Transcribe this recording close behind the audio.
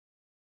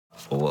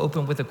We'll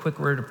open with a quick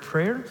word of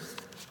prayer.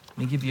 Let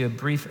me give you a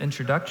brief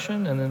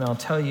introduction, and then I'll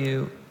tell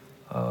you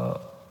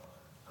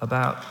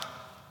about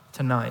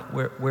tonight,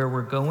 where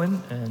we're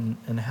going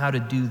and how to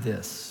do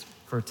this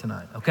for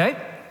tonight, okay?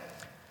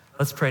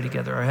 Let's pray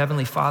together. Our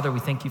Heavenly Father, we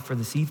thank you for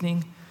this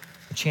evening,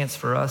 a chance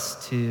for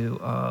us to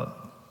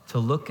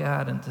look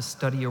at and to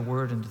study your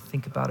word and to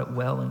think about it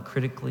well and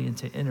critically and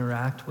to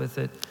interact with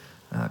it.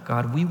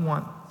 God, we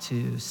want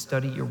to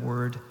study your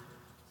word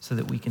so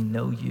that we can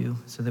know you,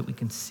 so that we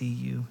can see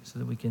you, so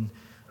that we can...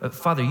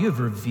 Father, you have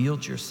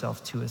revealed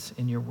yourself to us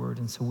in your word,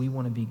 and so we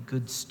want to be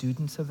good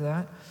students of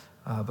that.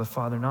 But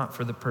Father, not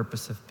for the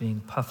purpose of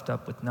being puffed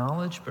up with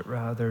knowledge, but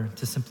rather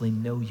to simply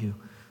know you.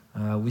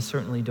 We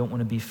certainly don't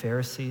want to be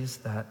Pharisees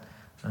that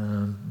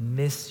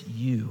miss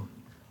you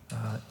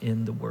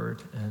in the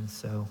word. And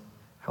so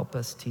help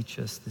us, teach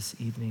us this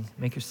evening.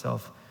 Make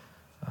yourself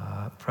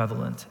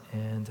prevalent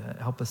and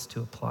help us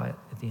to apply it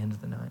at the end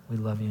of the night. We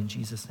love you. In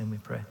Jesus' name we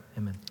pray.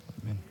 Amen.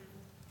 Amen.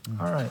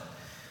 All right.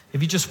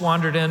 If you just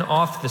wandered in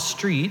off the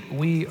street,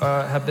 we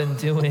have been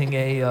doing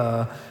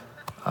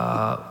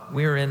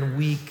we're in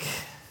week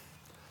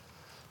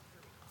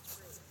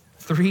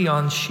 3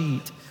 on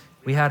sheet.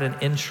 We had an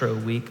intro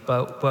week,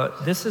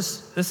 but this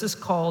is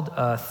called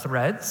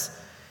Threads.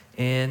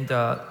 And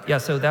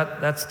so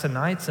that's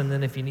tonight's, and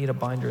then if you need a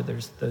binder,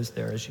 there's those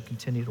there as you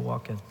continue to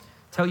walk in.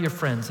 Tell your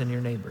friends and your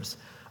neighbors.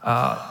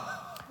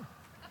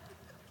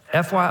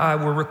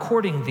 FYI, we're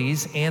recording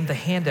these, and the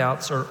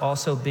handouts are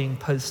also being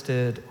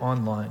posted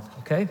online,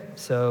 okay?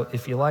 So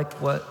if you like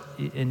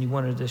and you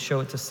wanted to show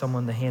it to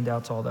someone, the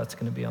handouts, all that's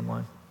going to be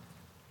online.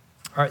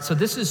 All right, so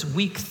this is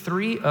week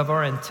 3 of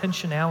our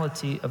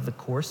intentionality of the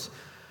course.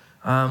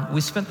 We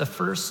spent the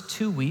first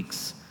 2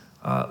 weeks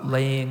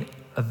laying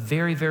a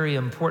very, very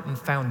important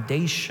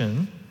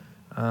foundation,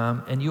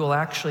 and you will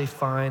actually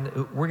find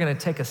we're going to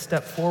take a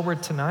step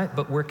forward tonight,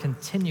 but we're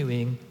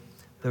continuing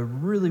the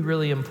really,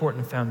 really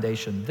important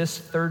foundation. This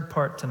third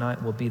part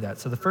tonight will be that.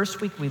 So the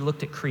first week we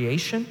looked at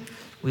creation.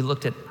 We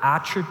looked at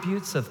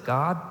attributes of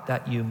God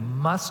that you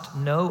must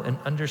know and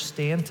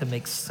understand to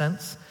make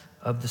sense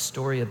of the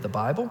story of the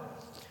Bible.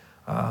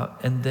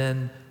 And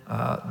then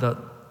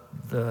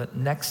the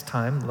next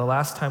time, the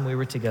last time we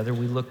were together,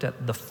 we looked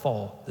at the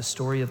fall, the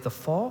story of the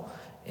fall,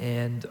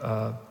 and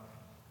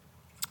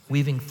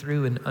weaving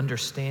through and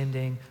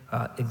understanding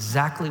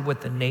exactly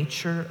what the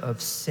nature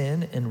of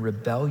sin and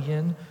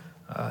rebellion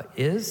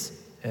is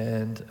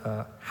and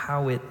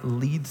how it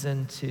leads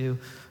into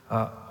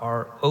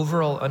our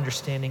overall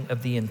understanding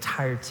of the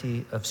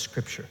entirety of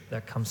Scripture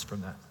that comes from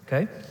that,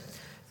 okay?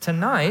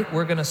 Tonight,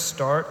 we're going to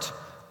start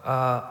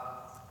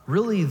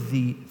really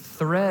the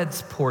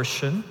threads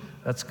portion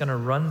that's going to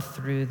run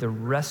through the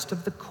rest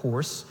of the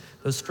course.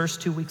 Those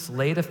first 2 weeks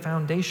laid a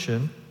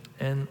foundation,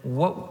 and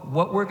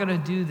what we're going to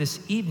do this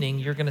evening,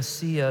 you're going to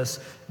see us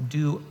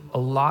do a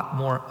lot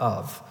more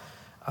of.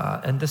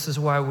 And this is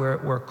why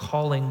we're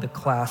calling the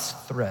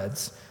class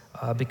Threads,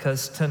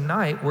 because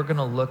tonight we're going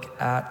to look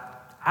at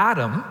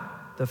Adam,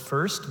 the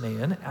first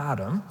man,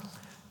 Adam,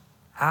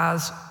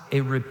 as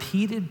a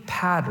repeated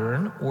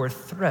pattern or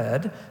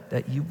thread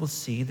that you will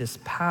see. This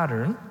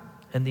pattern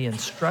and the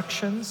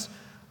instructions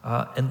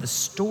and the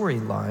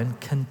storyline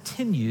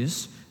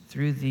continues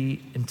through the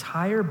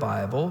entire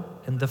Bible.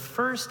 And the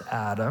first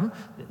Adam,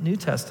 the New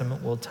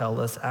Testament will tell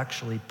us,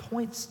 actually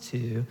points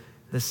to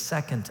the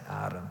second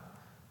Adam,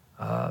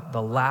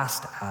 the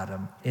last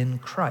Adam in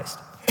Christ.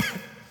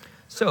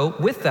 So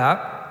with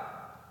that,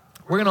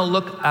 we're going to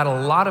look at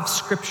a lot of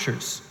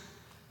scriptures.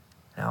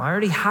 Now, I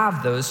already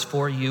have those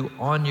for you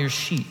on your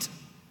sheet.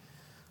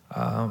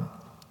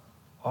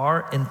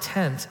 Our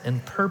intent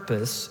and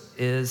purpose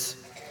is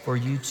for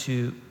you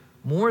to,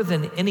 more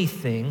than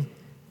anything,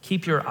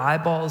 keep your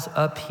eyeballs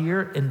up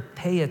here and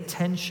pay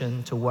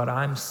attention to what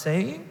I'm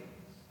saying.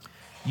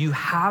 You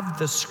have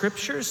the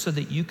scriptures so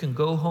that you can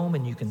go home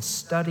and you can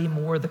study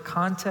more of the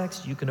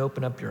context. You can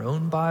open up your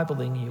own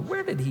Bible and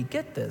where did he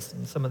get this?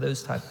 And some of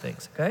those type of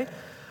things, okay?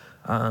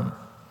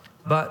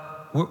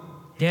 But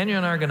Daniel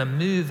and I are going to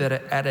move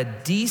at a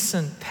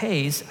decent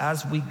pace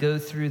as we go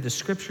through the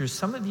scriptures.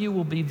 Some of you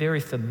will be very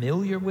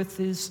familiar with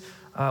these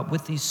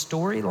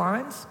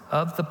storylines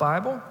of the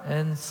Bible,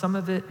 and some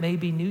of it may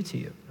be new to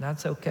you.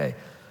 That's okay.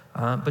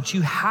 But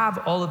you have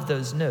all of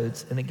those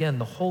notes, and again,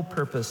 the whole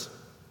purpose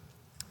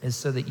is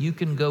so that you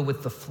can go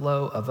with the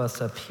flow of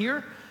us up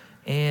here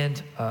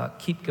and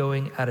keep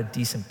going at a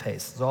decent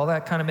pace. Does all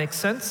that kind of make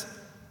sense?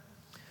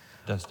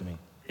 It does to me.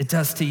 It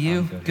does to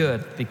you? Good.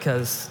 Good,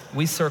 because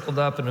we circled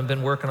up and have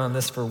been working on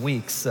this for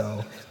weeks,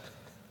 so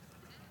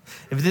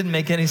if it didn't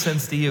make any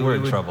sense to you, we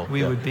would be in trouble.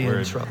 We're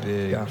in trouble.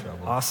 big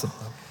trouble. Awesome.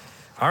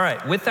 All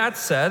right, with that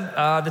said,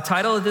 the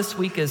title of this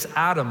week is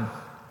Adam,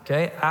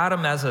 okay?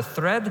 Adam as a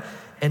thread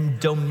and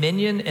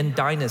dominion and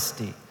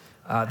dynasty.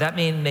 That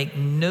may make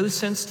no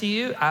sense to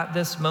you at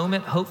this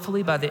moment.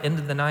 Hopefully, by the end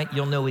of the night,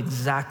 you'll know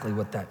exactly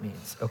what that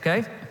means,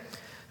 okay?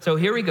 So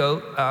here we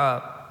go.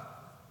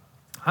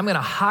 I'm going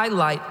to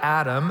highlight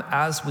Adam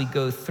as we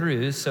go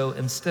through. So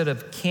instead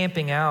of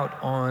camping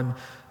out on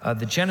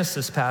the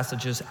Genesis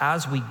passages,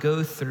 as we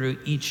go through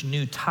each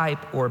new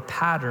type or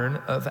pattern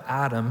of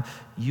Adam,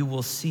 you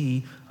will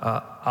see,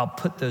 I'll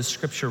put those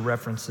scripture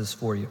references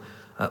for you.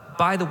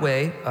 By the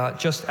way,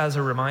 just as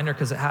a reminder,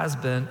 because it has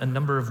been a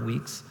number of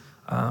weeks,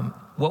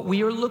 what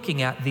we are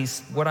looking at,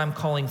 these, what I'm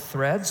calling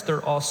threads,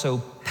 they're also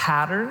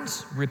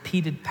patterns,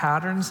 repeated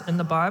patterns in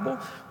the Bible,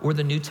 or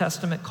the New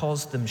Testament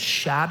calls them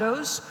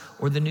shadows,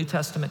 or the New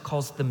Testament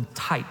calls them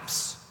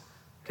types,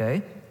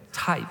 okay?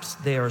 Types.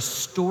 They are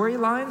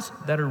storylines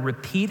that are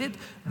repeated,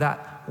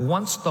 that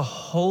once the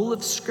whole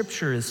of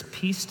Scripture is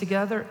pieced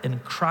together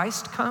and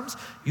Christ comes,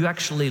 you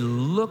actually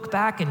look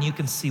back and you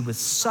can see with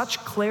such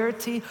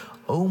clarity,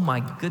 oh my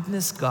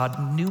goodness,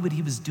 God knew what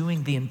he was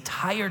doing the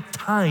entire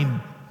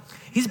time.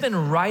 He's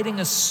been writing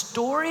a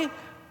story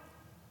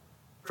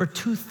for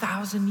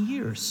 2,000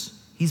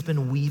 years. He's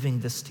been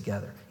weaving this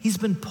together. He's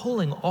been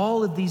pulling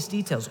all of these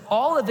details.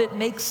 All of it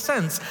makes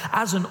sense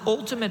as an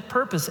ultimate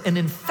purpose. And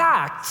in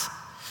fact,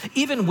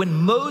 even when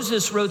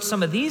Moses wrote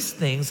some of these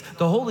things,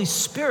 the Holy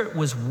Spirit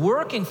was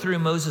working through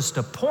Moses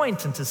to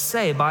point and to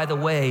say, by the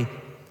way,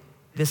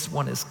 this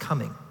one is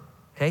coming.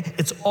 Okay?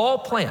 It's all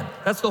planned.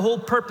 That's the whole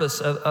purpose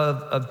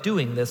of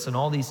doing this and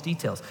all these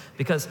details.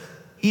 Because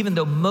even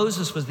though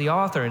Moses was the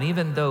author, and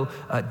even though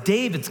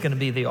David's going to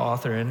be the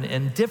author,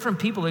 and different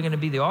people are going to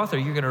be the author,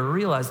 you're going to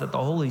realize that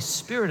the Holy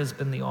Spirit has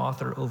been the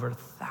author over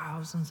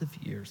thousands of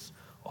years,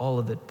 all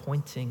of it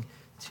pointing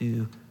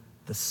to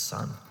the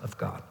Son of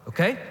God,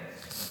 okay?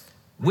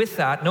 With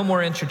that, no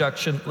more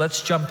introduction,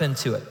 let's jump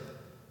into it.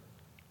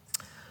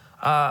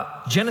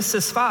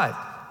 Genesis 5,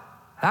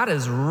 that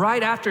is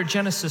right after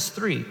Genesis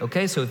 3,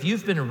 okay? So if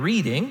you've been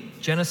reading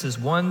Genesis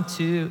 1,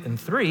 2, and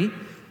 3,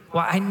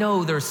 well, I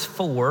know there's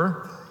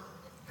 4.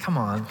 Come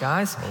on,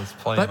 guys.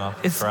 But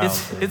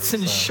it's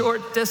in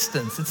short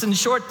distance. It's in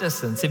short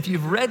distance. If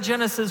you've read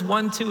Genesis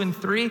 1, 2, and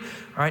 3, all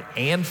right,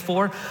 and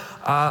 4,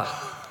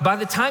 by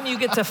the time you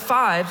get to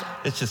 5,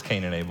 it's just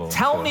Cain and Abel.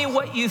 Tell me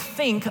what you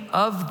think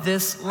of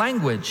this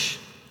language.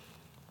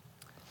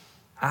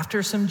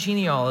 After some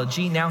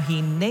genealogy, now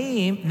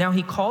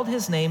he called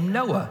his name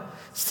Noah,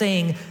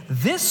 saying,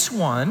 "This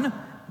one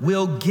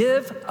will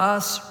give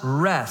us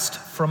rest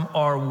from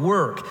our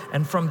work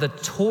and from the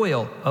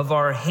toil of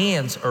our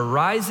hands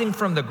arising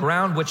from the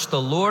ground which the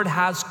Lord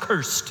has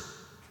cursed."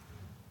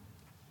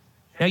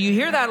 Now you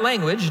hear that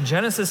language in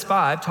Genesis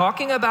 5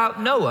 talking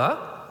about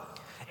Noah,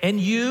 and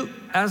you,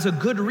 as a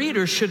good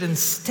reader, should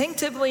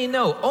instinctively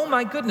know, oh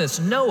my goodness,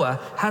 Noah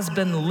has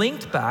been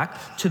linked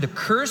back to the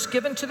curse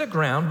given to the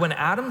ground when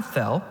Adam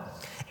fell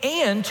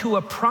and to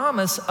a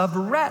promise of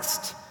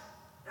rest.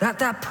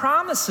 That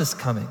promise is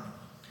coming.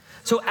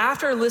 So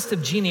after a list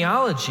of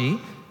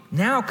genealogy,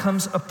 now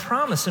comes a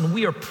promise, and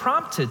we are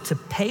prompted to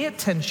pay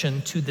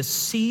attention to the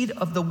seed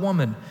of the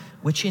woman,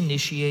 which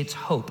initiates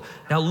hope.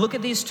 Now look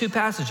at these two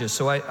passages.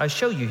 So I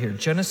show you here,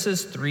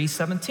 Genesis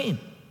 3:17.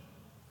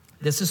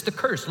 This is the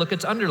curse. Look,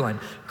 it's underlined.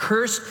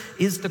 Cursed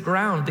is the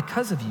ground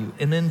because of you,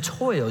 and in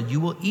toil you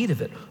will eat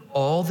of it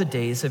all the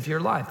days of your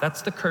life.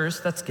 That's the curse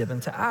that's given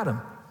to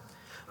Adam.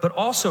 But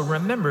also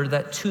remember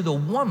that to the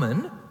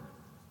woman,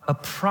 a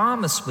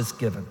promise was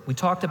given. We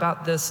talked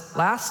about this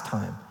last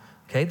time.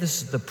 Okay,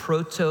 this is the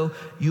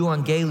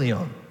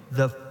proto-evangelion,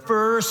 the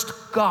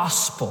first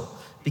gospel,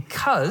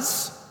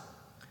 because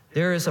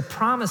there is a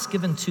promise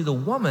given to the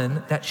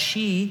woman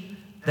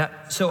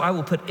so I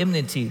will put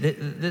enmity.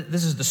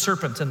 This is the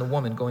serpent and the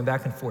woman going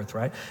back and forth,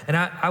 right? And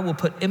I will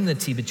put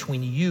enmity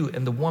between you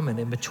and the woman,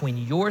 and between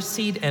your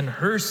seed and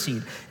her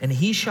seed, and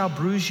he shall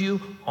bruise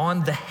you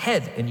on the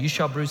head, and you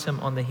shall bruise him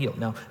on the heel.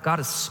 Now, God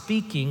is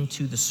speaking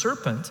to the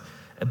serpent,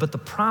 but the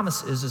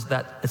promise is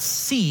that a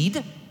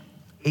seed,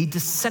 a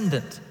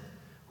descendant.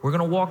 We're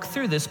going to walk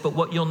through this, but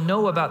what you'll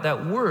know about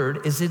that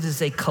word is it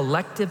is a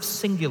collective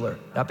singular.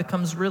 That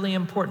becomes really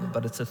important,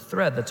 but it's a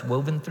thread that's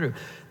woven through.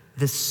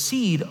 The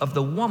seed of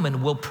the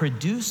woman will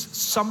produce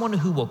someone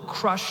who will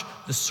crush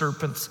the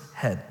serpent's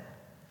head.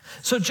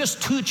 So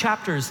just 2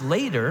 chapters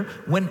later,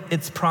 when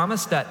it's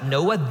promised that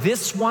Noah,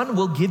 this one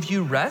will give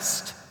you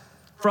rest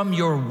from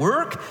your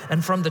work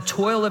and from the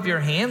toil of your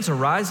hands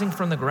arising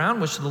from the ground,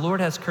 which the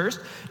Lord has cursed,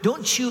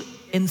 don't you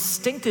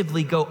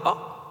instinctively go,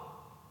 oh,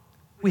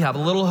 we have a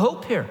little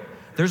hope here.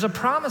 There's a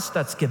promise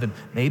that's given.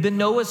 Maybe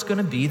Noah's going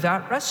to be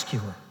that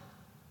rescuer.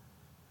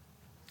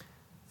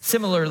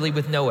 Similarly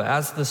with Noah,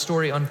 as the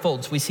story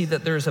unfolds, we see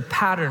that there's a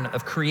pattern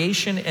of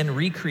creation and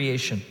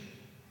recreation.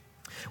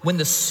 When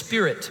the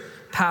Spirit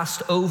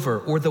passed over,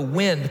 or the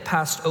wind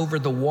passed over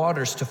the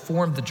waters to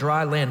form the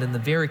dry land in the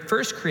very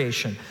first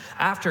creation,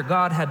 after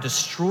God had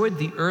destroyed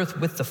the earth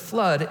with the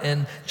flood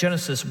in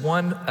Genesis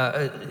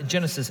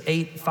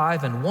 8,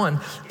 5, and 1,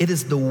 it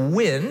is the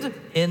wind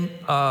in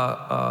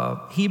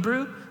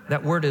Hebrew.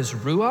 That word is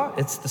ruah.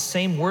 It's the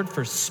same word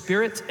for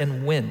spirit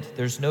and wind.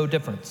 There's no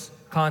difference.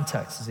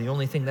 Context is the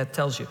only thing that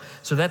tells you.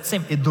 So that the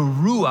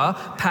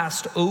ruah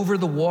passed over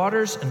the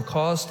waters and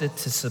caused it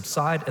to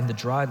subside, and the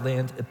dry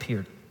land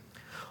appeared.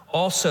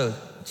 Also,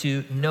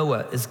 to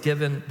Noah is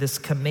given this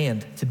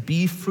command to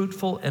be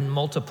fruitful and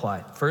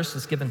multiply. First,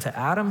 it's given to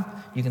Adam.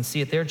 You can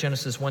see it there,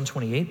 Genesis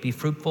 1:28, be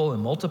fruitful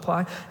and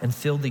multiply and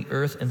fill the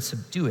earth and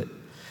subdue it.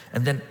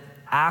 And then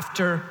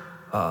after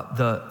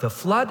the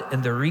flood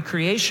and the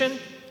recreation,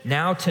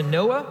 now to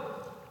Noah.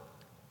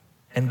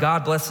 And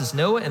God blesses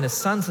Noah and his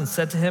sons and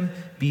said to him,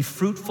 be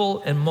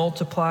fruitful and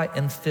multiply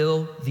and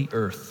fill the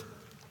earth.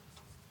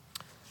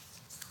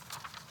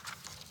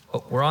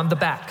 Oh, we're on the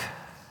back.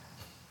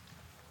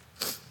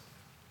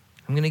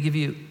 I'm going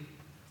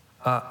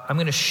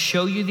to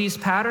show you these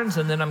patterns,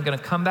 and then I'm going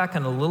to come back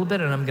in a little bit,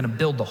 and I'm going to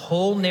build the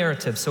whole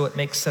narrative so it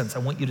makes sense. I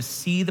want you to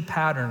see the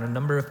pattern a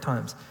number of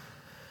times.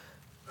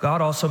 God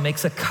also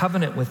makes a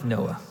covenant with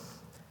Noah.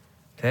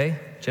 Okay,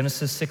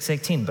 Genesis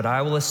 6:18, but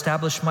I will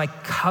establish my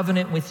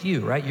covenant with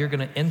you, right? You're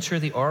going to enter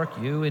the ark,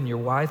 you and your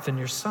wife and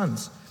your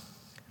sons.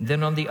 And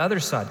then on the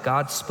other side,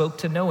 God spoke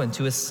to Noah and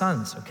to his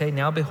sons. Okay,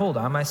 now behold,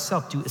 I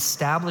myself do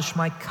establish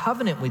my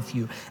covenant with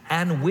you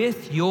and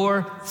with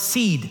your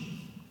seed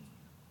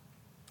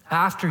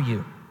after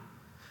you.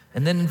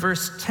 And then in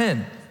verse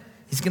 10,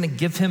 he's going to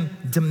give him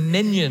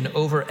dominion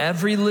over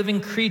every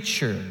living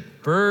creature,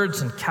 birds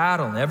and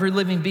cattle and every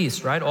living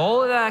beast, right?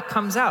 All of that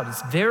comes out.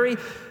 It's very,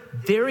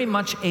 very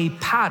much a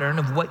pattern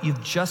of what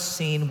you've just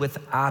seen with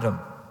Adam.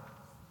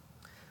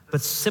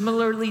 But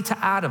similarly to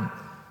Adam,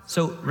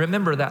 so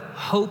remember that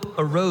hope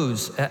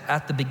arose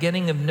at the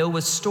beginning of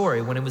Noah's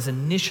story when it was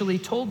initially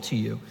told to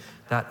you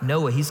that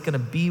Noah, he's going to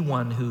be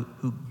one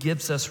who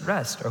gives us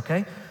rest,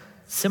 okay?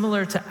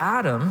 Similar to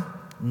Adam,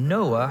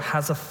 Noah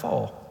has a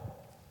fall.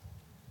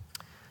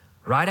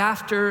 Right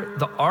after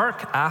the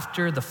ark,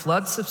 after the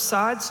flood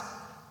subsides,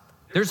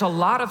 there's a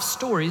lot of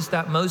stories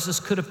that Moses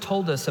could have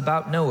told us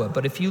about Noah.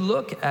 But if you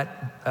look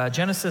at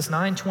Genesis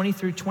 9:20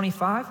 through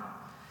 25,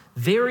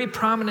 very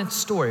prominent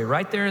story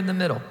right there in the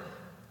middle.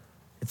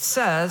 It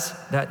says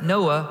that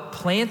Noah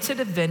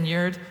planted a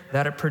vineyard,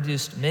 that it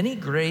produced many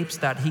grapes,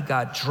 that he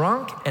got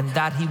drunk, and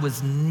that he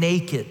was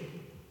naked.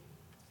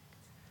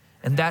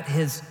 And that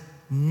his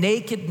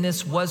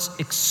nakedness was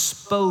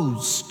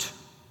exposed.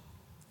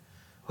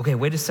 Okay,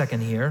 wait a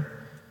second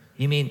here.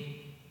 You mean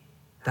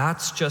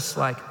that's just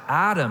like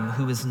Adam,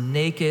 who was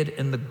naked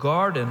in the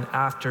garden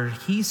after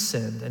he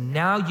sinned. And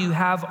now you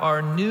have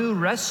our new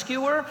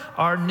rescuer,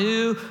 our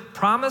new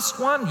promised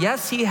one.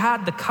 Yes, he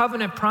had the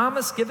covenant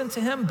promise given to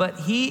him,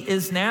 but he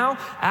is now,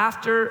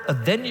 after a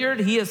vineyard,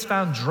 he is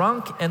found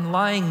drunk and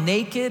lying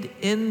naked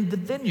in the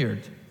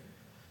vineyard.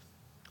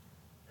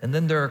 And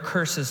then there are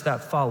curses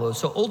that follow.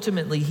 So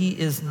ultimately, he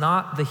is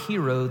not the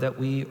hero that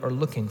we are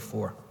looking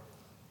for.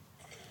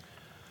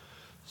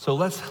 So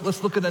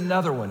let's look at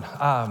another one.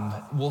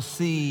 We'll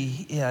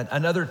see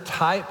another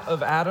type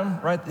of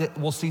Adam, right?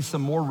 We'll see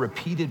some more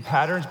repeated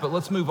patterns, but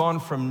let's move on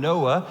from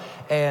Noah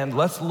and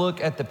let's look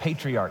at the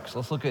patriarchs.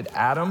 Let's look at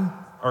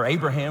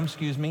Abraham,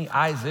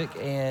 Isaac,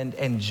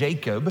 and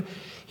Jacob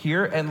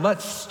here. And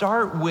let's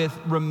start with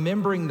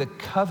remembering the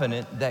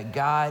covenant that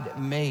God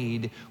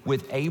made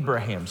with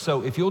Abraham.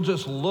 So if you'll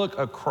just look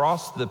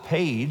across the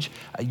page,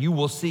 you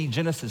will see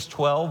Genesis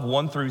 12,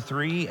 1 through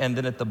 3. And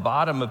then at the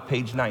bottom of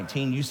page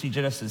 19, you see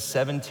Genesis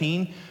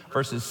 17,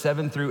 verses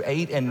 7 through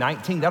 8 and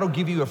 19. That'll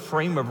give you a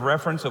frame of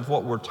reference of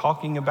what we're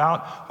talking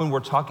about when we're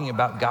talking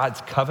about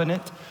God's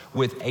covenant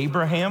with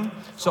Abraham.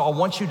 So I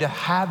want you to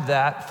have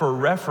that for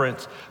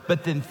reference,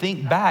 but then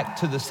think back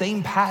to the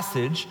same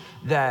passage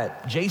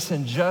that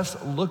Jason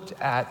just looked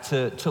at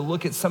to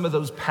look at some of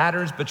those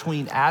patterns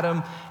between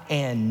Adam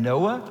and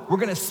Noah. We're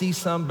gonna see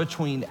some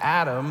between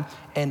Adam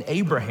and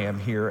Abraham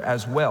here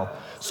as well.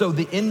 So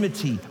the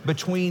enmity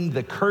between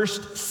the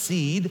cursed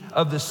seed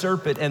of the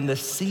serpent and the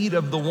seed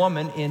of the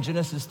woman in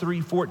Genesis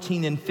 3,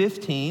 14 and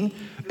 15,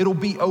 it'll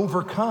be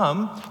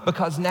overcome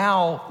because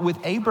now with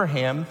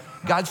Abraham,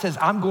 God says,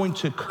 I'm going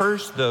to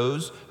curse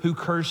those who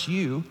curse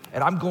you,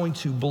 and I'm going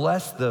to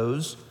bless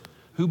those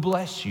who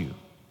bless you.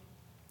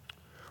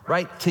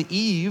 Right? To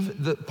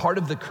Eve, the part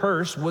of the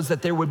curse was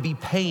that there would be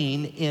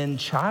pain in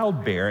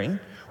childbearing.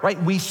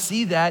 Right? We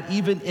see that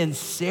even in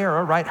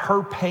Sarah, right?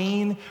 Her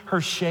pain, her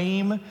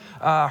shame,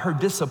 her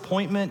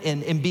disappointment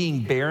in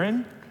being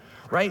barren,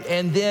 right?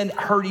 And then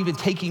her even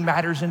taking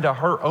matters into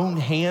her own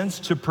hands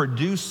to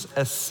produce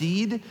a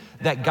seed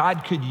that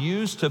God could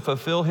use to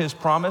fulfill his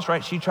promise,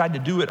 right? She tried to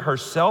do it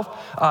herself.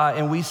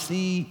 And we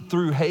see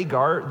through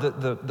Hagar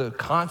the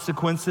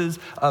consequences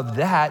of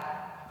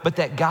that, but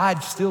that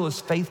God still is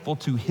faithful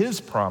to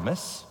his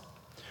promise,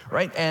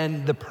 right?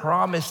 And the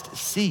promised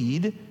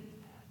seed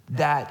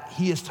that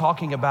he is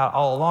talking about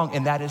all along,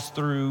 and that is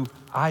through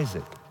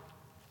Isaac.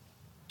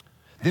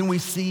 Then we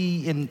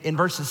see in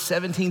verses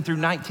 17 through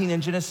 19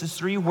 in Genesis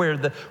 3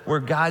 where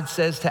God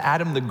says to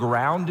Adam, the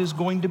ground is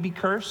going to be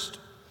cursed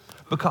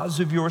because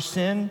of your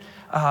sin.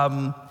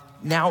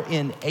 Now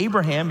in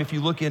Abraham, if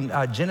you look in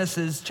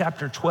Genesis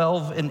chapter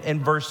 12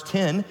 and verse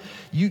 10,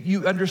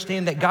 you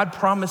understand that God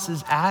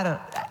promises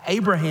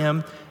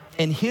Abraham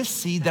and his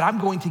seed that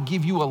I'm going to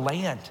give you a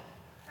land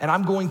and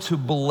I'm going to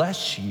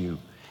bless you.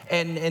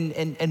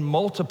 and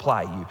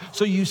multiply you.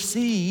 So you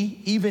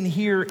see, even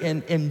here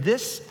in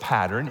this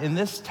pattern, in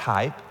this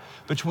type,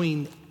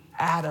 between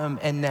Adam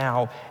and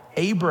now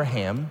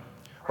Abraham,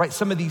 right?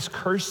 Some of these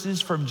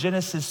curses from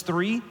Genesis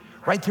 3,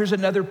 right? There's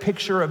another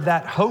picture of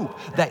that hope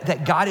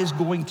that God is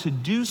going to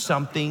do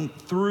something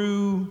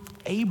through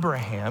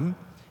Abraham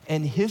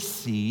and his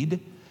seed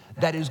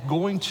that is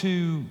going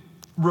to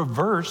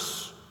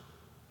reverse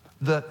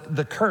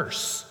the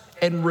curse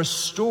and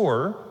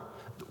restore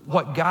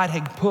what God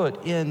had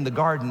put in the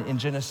garden in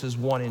Genesis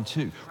 1 and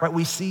 2, right?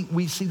 We see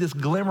this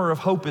glimmer of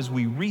hope as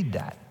we read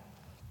that.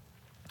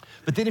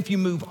 But then if you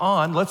move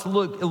on, let's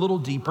look a little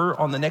deeper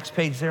on the next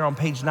page there on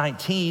page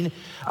 19,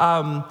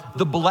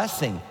 the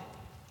blessing.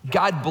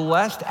 God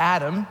blessed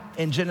Adam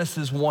in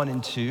Genesis 1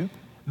 and 2,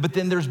 but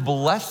then there's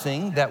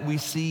blessing that we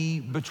see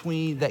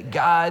between that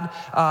God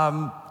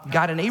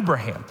and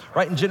Abraham,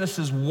 right? In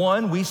Genesis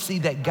 1, we see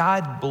that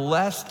God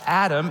blessed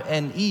Adam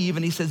and Eve,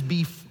 and he says,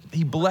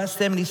 he blessed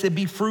them and he said,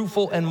 be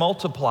fruitful and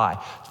multiply,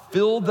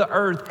 fill the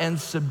earth and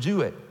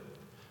subdue it.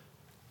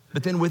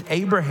 But then with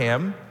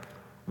Abraham,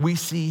 we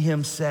see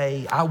him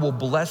say, I will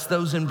bless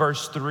those in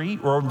verse 3,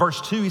 or in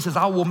verse 2, he says,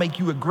 I will make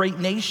you a great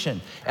nation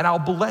and I'll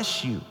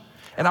bless you.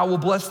 And I will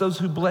bless those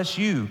who bless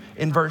you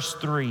in verse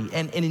 3.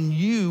 And in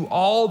you,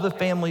 all the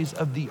families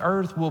of the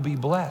earth will be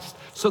blessed.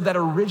 So that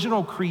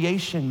original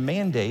creation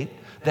mandate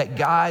that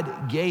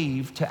God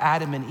gave to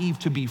Adam and Eve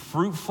to be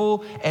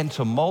fruitful and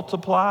to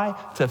multiply,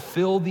 to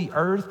fill the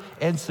earth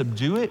and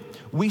subdue it,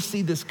 we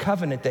see this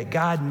covenant that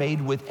God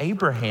made with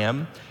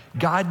Abraham,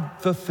 God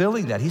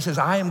fulfilling that. He says,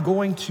 I am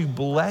going to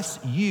bless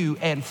you,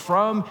 and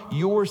from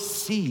your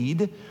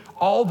seed,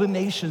 all the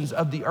nations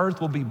of the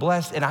earth will be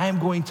blessed, and I am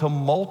going to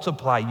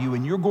multiply you,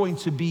 and you're going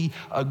to be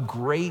a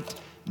great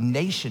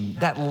nation.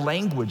 That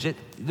language,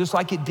 just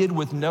like it did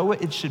with Noah,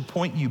 it should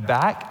point you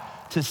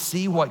back to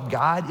see what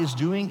God is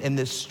doing in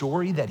this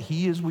story that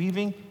he is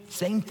weaving.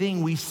 Same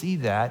thing, we see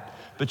that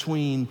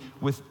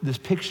with this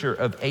picture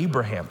of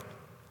Abraham.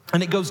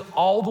 And it goes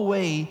all the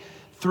way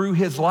through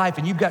his life.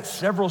 And you've got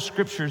several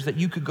scriptures that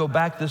you could go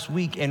back this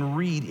week and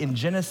read in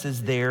Genesis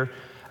there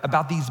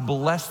about these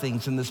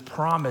blessings and this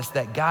promise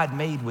that God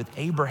made with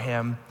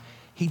Abraham.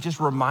 He just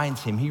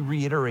reminds him, he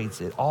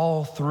reiterates it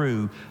all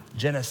through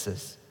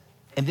Genesis.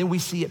 And then we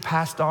see it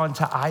passed on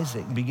to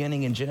Isaac,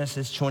 beginning in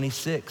Genesis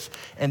 26.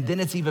 And then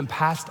it's even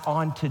passed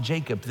on to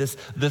Jacob,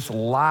 this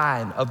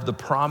line of the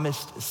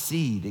promised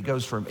seed. It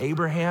goes from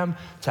Abraham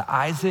to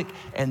Isaac,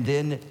 and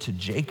then to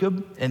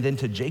Jacob, and then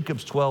to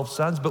Jacob's 12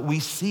 sons. But we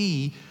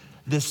see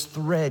this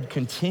thread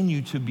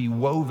continue to be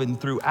woven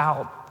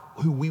throughout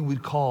who we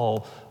would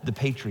call the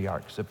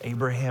patriarchs of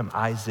Abraham,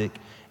 Isaac,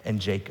 and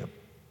Jacob.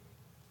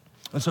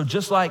 And so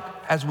just like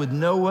as with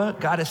Noah,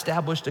 God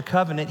established a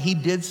covenant, he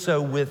did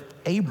so with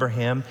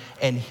Abraham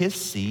and his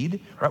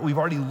seed, right? We've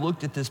already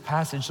looked at this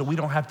passage, so we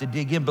don't have to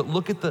dig in, but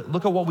look at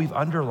what we've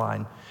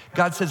underlined.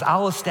 God says,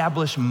 I'll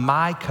establish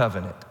my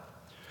covenant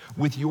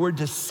with your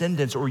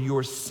descendants or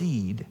your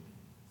seed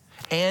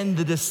and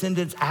the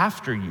descendants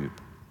after you.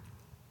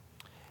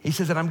 He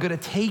says that I'm going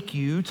to take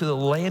you to the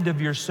land of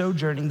your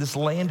sojourning, this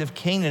land of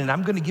Canaan, and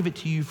I'm going to give it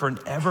to you for an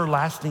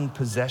everlasting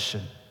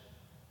possession.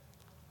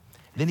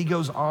 Then he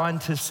goes on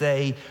to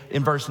say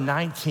in verse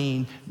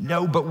 19,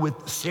 no, but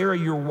with Sarah,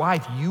 your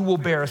wife, you will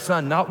bear a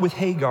son, not with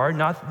Hagar,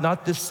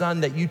 not this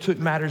son that you took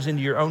matters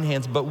into your own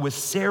hands, but with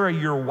Sarah,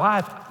 your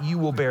wife, you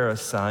will bear a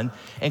son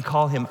and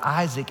call him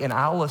Isaac, and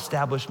I'll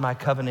establish my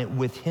covenant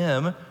with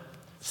him,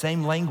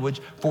 same language,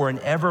 for an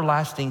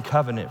everlasting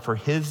covenant for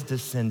his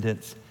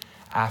descendants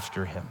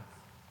after him.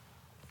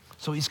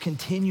 So he's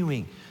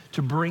continuing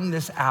to bring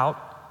this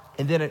out.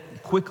 And then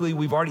quickly,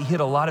 we've already hit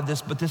a lot of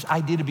this, but this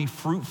idea to be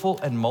fruitful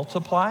and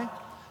multiply,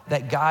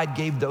 that God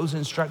gave those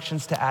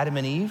instructions to Adam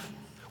and Eve,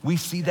 we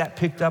see that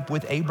picked up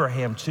with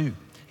Abraham too.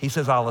 He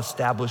says, I'll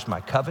establish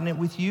my covenant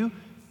with you.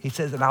 He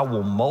says, and I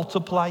will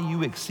multiply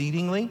you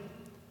exceedingly.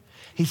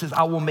 He says,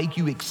 I will make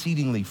you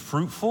exceedingly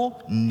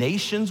fruitful.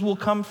 Nations will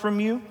come from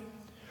you,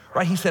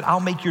 right? He said, I'll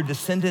make your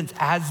descendants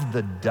as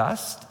the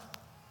dust.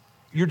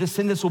 Your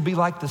descendants will be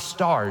like the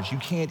stars. You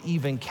can't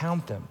even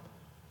count them.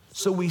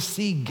 So we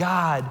see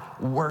God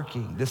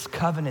working. This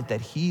covenant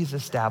that he's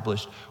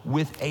established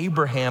with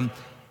Abraham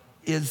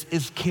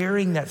is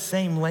carrying that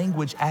same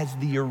language as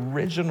the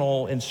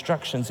original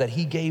instructions that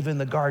he gave in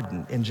the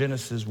garden in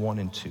Genesis 1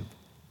 and 2.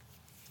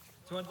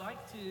 So I'd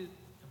like to, am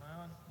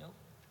I on? Nope.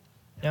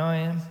 Now I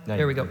am? Now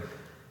there we go.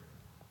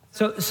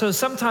 So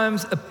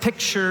sometimes a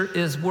picture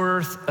is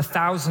worth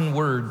 1,000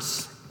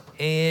 words.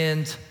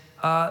 And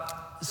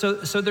so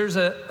there's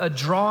a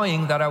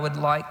drawing that I would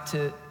like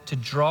to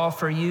draw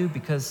for you,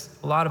 because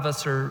a lot of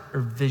us are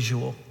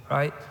visual,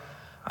 right?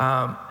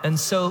 And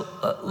so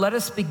let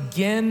us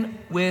begin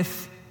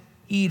with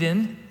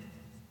Eden.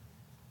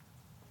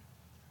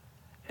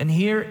 And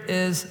here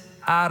is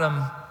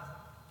Adam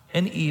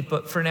and Eve,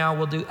 but for now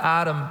we'll do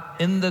Adam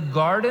in the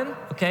garden,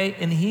 okay?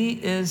 And he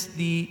is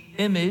the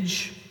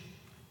image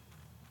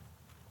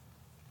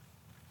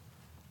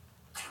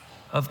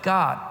of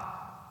God.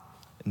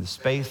 And the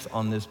space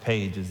on this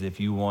page is if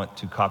you want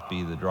to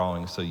copy the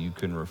drawing so you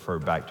can refer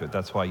back to it.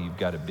 That's why you've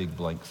got a big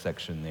blank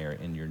section there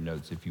in your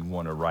notes if you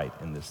want to write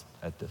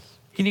at this.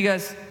 Can you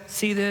guys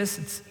see this?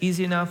 It's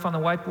easy enough on the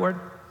whiteboard.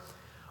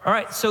 All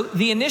right, so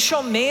the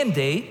initial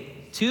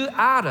mandate to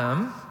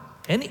Adam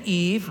and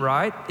Eve,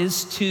 right,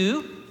 is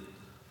to,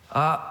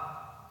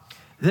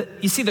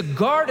 you see, the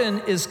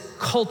garden is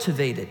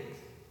cultivated.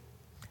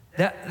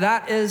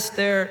 That is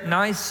their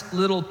nice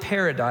little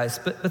paradise,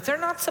 but they're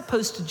not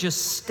supposed to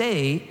just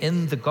stay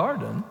in the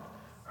garden,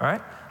 all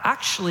right?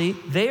 Actually,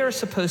 they are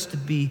supposed to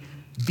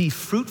be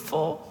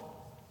fruitful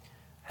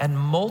and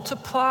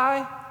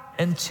multiply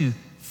and to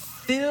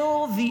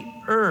fill the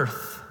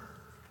earth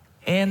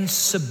and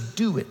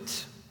subdue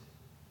it.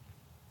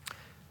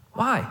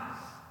 Why?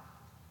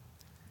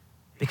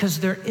 Because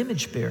they're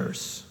image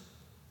bearers.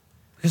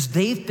 Because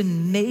they've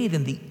been made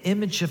in the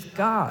image of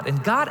God.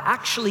 And God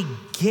actually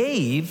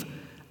gave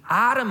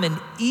Adam and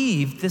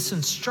Eve this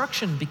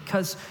instruction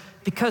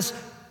because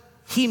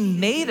he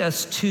made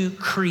us to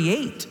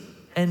create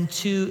and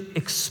to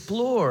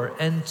explore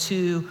and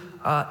to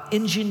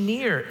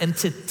engineer and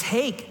to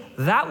take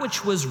that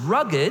which was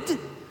rugged,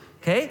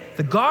 okay?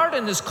 The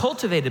garden is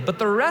cultivated, but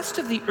the rest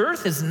of the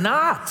earth is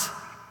not.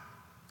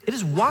 It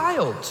is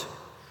wild.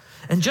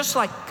 And just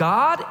like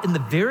God in the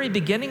very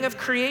beginning of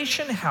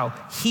creation, how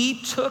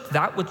he took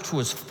that which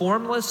was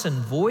formless and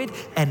void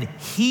and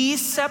he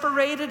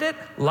separated it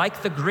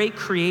like the great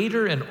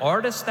creator and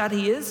artist that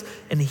he is,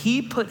 and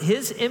he put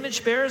his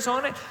image bearers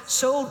on it,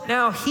 so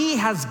now he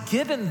has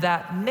given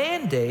that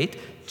mandate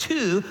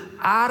to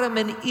Adam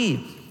and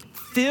Eve.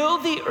 Fill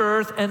the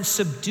earth and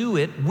subdue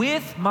it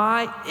with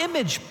my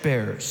image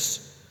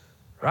bearers,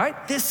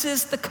 right? This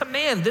is the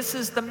command, this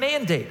is the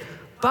mandate.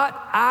 But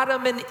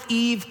Adam and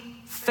Eve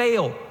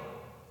fail.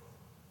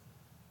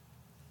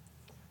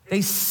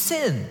 They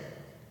sin.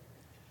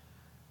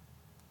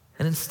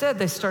 And instead,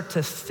 they start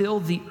to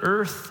fill the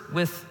earth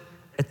with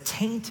a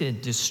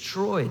tainted,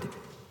 destroyed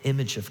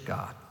image of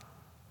God.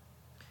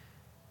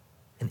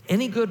 And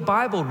any good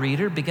Bible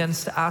reader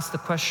begins to ask the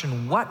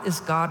question, what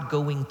is God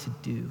going to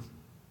do?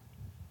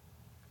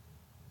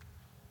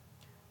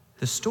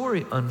 The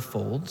story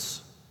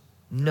unfolds.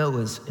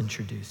 Noah's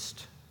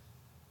introduced.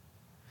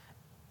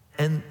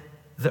 And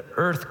the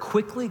earth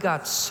quickly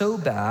got so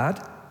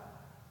bad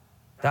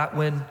that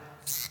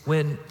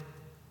when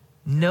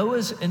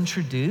Noah's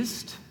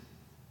introduced,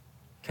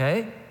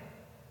 okay,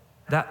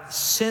 that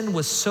sin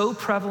was so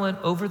prevalent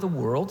over the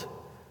world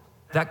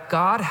that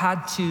God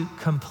had to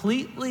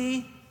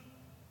completely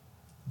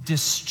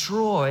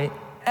destroy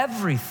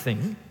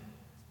everything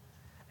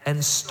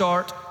and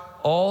start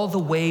all the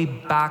way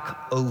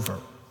back over.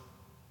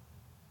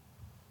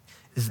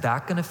 Is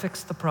that going to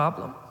fix the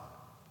problem?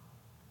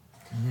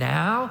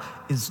 Now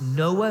is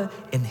Noah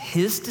and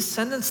his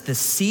descendants, the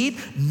seed.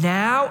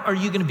 Now are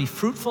you going to be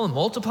fruitful and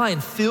multiply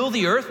and fill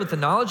the earth with the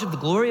knowledge of the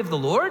glory of the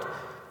Lord?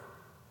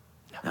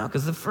 No,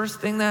 because the first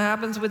thing that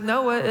happens with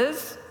Noah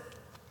is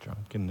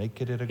drunk and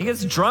naked at a he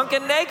gets drunk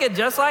and naked,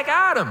 just like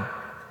Adam.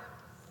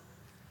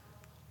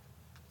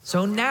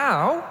 So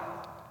now,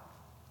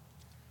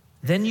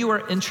 then you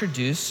are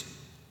introduced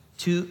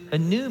to a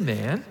new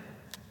man,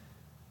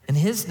 and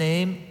his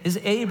name is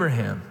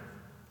Abraham.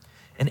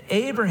 And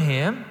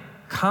Abraham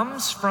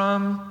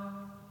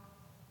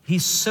he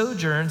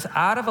sojourns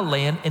out of a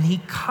land and he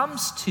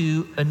comes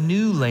to a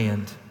new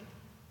land.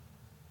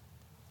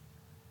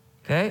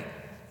 Okay?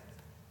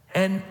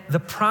 And the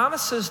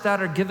promises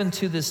that are given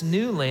to this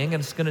new land,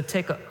 and it's going to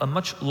take a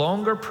much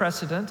longer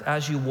precedent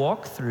as you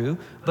walk through,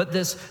 but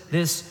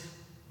this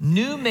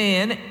new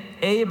man,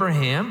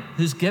 Abraham,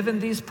 who's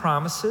given these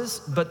promises,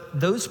 but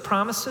those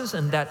promises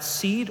and that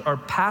seed are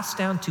passed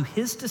down to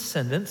his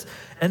descendants,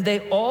 and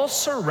they all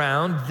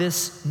surround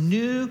this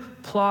new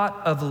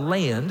plot of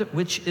land,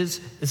 which is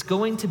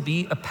going to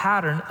be a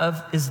pattern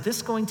of, is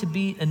this going to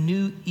be a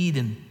new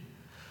Eden?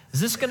 Is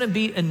this going to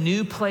be a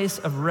new place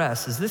of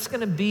rest? Is this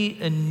going to be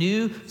a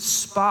new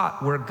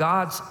spot where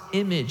God's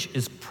image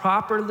is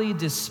properly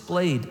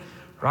displayed,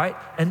 right?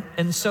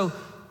 And so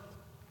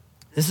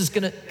this is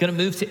going to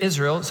move to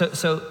Israel.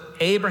 So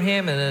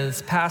Abraham, and then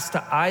it's passed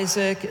to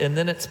Isaac, and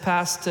then it's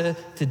passed to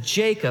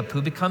Jacob,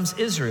 who becomes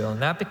Israel,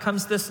 and that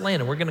becomes this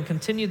land. And we're going to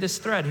continue this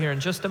thread here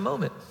in just a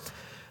moment.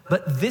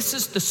 But this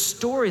is the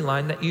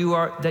storyline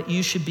that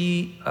you should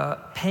be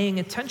paying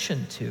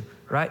attention to,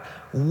 right?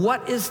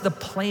 What is the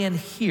plan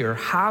here?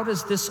 How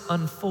does this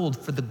unfold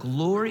for the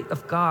glory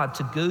of God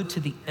to go to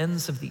the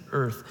ends of the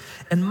earth?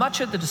 And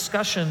much of the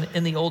discussion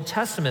in the Old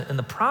Testament and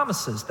the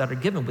promises that are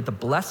given with the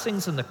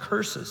blessings and the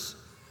curses,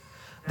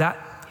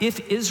 that if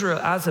Israel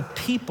as a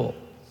people,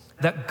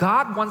 that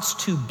God wants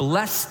to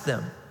bless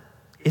them,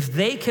 if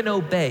they can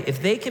obey,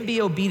 if they can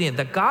be obedient,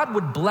 that God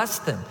would bless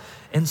them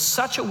in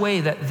such a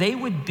way that they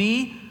would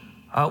be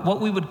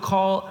what we would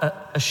call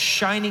a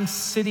shining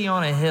city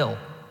on a hill.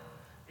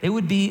 They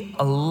would be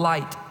a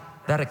light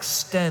that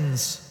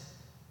extends,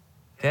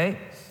 okay?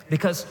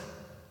 Because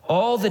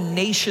all the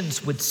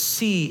nations would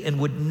see and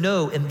would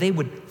know, and they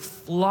would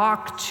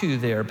flock to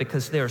there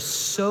because they're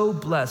so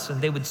blessed, and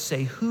they would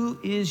say, "Who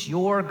is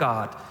your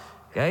God?"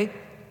 Okay?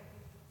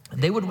 And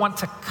they would want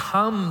to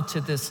come to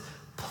this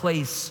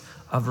place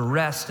of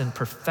rest and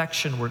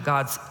perfection where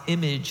God's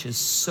image is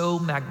so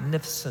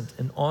magnificent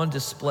and on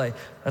display.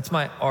 That's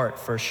my art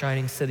for a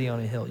shining city on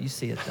a hill. You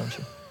see it, don't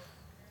you?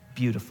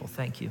 Beautiful,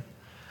 thank you.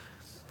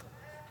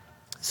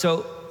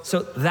 So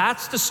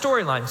that's the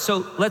storyline.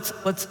 So let's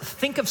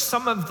think of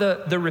some of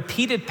the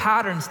repeated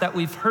patterns that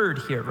we've heard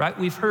here, right?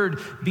 We've heard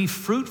be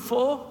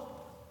fruitful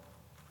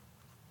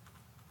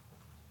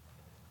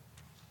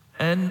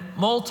and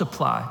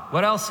multiply.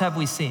 What else have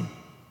we seen?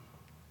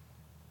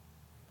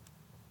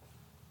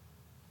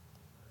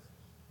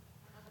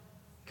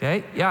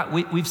 Okay, yeah,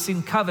 we've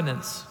seen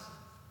covenants.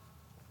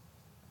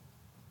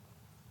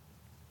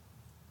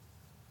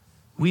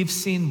 We've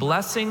seen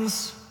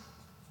blessings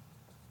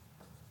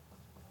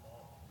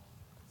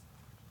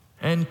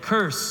and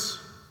curse.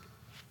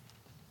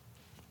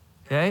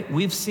 Okay,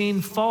 we've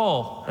seen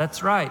fall.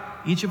 That's right.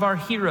 Each of our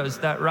heroes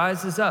that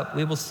rises up,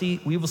 we will see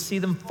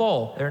them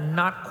fall. They're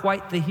not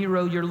quite the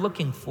hero you're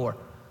looking for.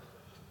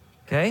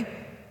 Okay?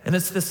 And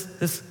it's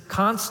this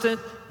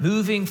constant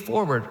moving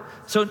forward.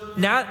 So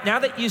now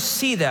that you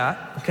see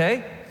that,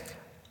 okay,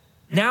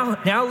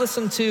 now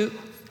listen to,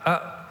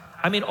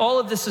 all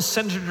of this is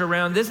centered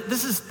around, this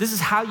is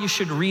how you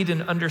should read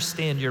and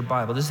understand your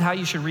Bible. This is how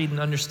you should read and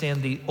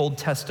understand the Old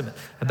Testament.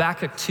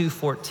 Habakkuk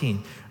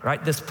 2:14,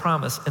 right? This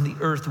promise, and the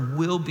earth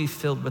will be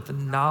filled with the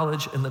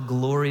knowledge and the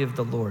glory of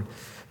the Lord,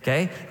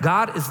 okay?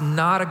 God is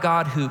not a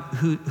God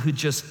who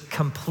just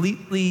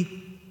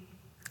completely,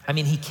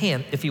 he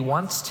can, if he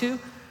wants to,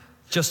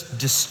 just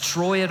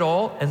destroy it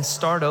all and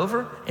start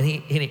over. And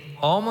he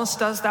almost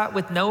does that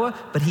with Noah,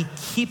 but he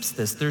keeps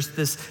this. There's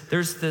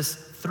this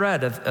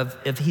thread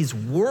of he's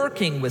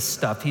working with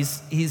stuff.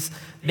 He's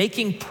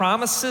making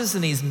promises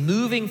and he's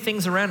moving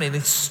things around and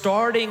he's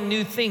starting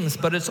new things,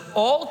 but it's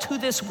all to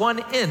this one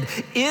end.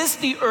 Is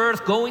the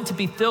earth going to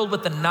be filled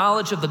with the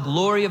knowledge of the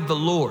glory of the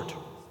Lord?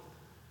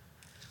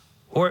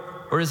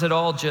 Or is it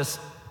all just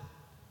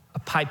a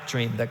pipe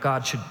dream that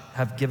God should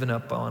have given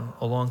up on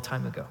a long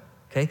time ago?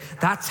 Okay,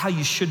 that's how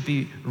you should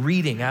be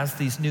reading as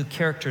these new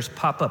characters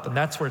pop up, and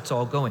that's where it's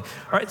all going.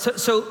 All right,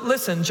 so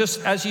listen,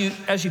 just as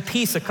you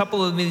piece a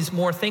couple of these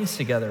more things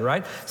together,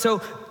 right?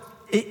 So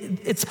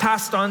it's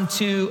passed on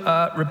to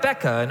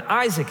Rebekah and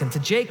Isaac and to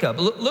Jacob.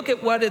 Look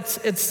at what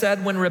it's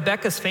said when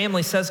Rebekah's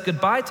family says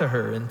goodbye to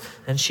her,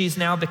 and she's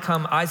now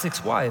become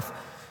Isaac's wife.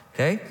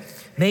 Okay.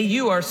 May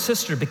you, our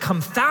sister, become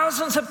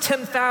thousands of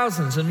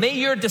 10,000s, and may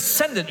your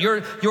descendant,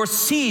 your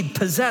seed,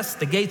 possess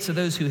the gates of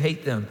those who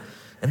hate them.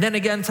 And then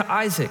again to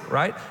Isaac,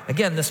 right?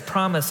 Again, this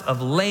promise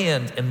of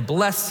land and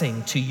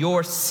blessing to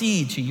your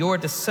seed, to your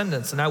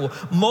descendants. And I will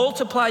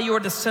multiply your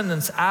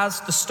descendants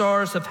as the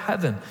stars of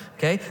heaven,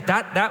 okay?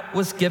 That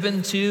was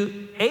given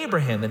to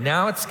Abraham, and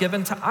now it's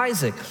given to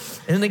Isaac.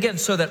 And again,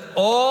 so that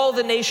all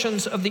the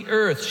nations of the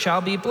earth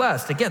shall be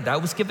blessed. Again,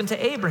 that was given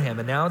to Abraham,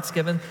 and now it's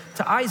given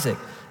to Isaac.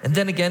 And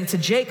then again to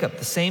Jacob,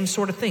 the same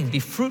sort of thing. Be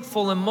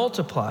fruitful and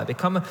multiply.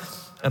 Become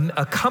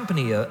a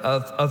company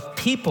of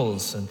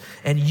peoples,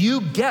 and you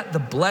get the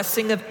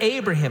blessing of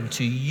Abraham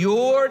to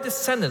your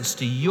descendants,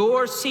 to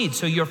your seed.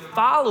 So you're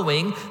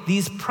following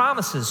these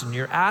promises, and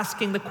you're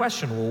asking the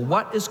question, well,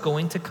 what is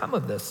going to come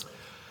of this?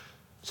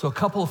 So a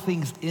couple of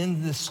things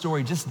in this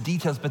story, just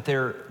details, but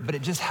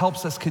it just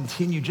helps us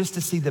continue just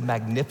to see the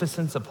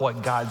magnificence of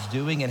what God's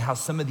doing and how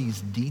some of these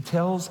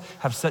details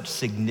have such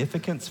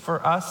significance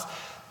for us.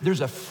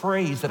 There's a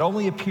phrase that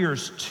only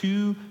appears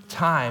 2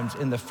 times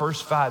in the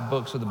first 5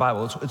 books of the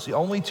Bible. It's the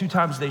only 2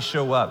 times they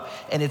show up,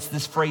 and it's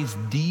this phrase,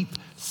 deep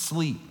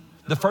sleep.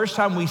 The first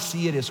time we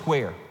see it is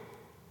where?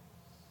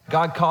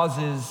 God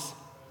causes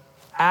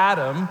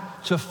Adam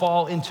to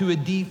fall into a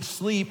deep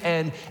sleep,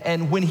 and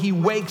when he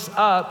wakes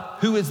up,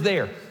 who is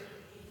there?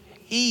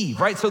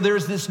 Eve, right? So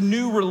there's this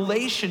new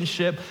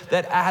relationship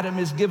that Adam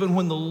is given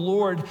when the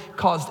Lord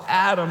caused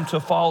Adam to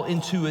fall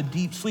into a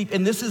deep sleep.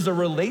 And this is a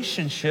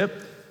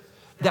relationship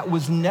that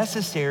was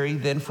necessary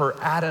then for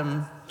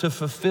Adam to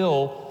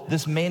fulfill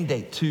this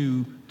mandate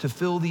to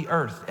fill the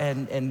earth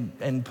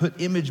and put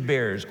image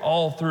bearers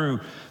all through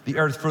the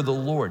earth for the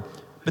Lord.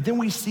 But then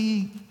we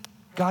see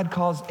God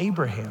cause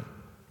Abraham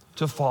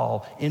to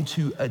fall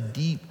into a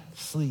deep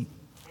sleep.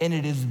 And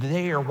it is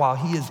there while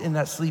he is in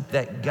that sleep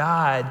that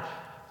God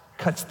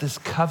cuts this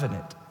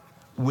covenant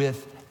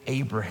with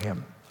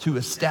Abraham to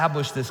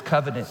establish this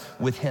covenant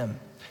with him.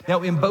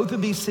 Now, in both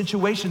of these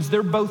situations,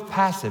 they're both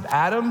passive.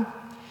 Adam,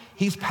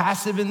 he's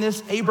passive in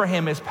this.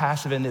 Abraham is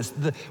passive in this.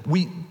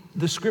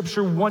 The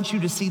scripture wants you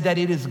to see that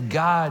it is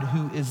God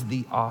who is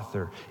the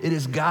author. It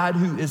is God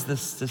who is the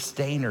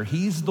sustainer.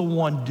 He's the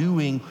one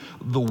doing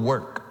the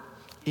work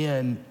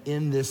in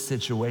this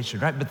situation,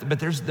 right? But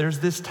there's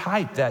this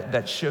type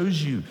that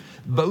shows you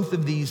both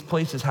of these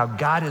places how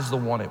God is the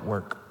one at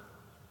work.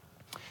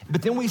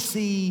 But then we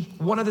see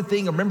one other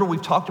thing. Remember,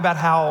 we've talked about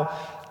how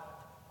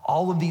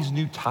all of these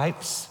new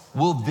types,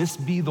 will this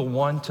be the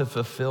one to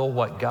fulfill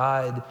what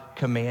God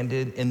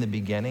commanded in the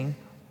beginning?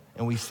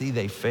 And we see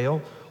they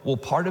fail. Well,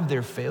 part of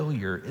their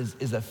failure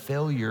is a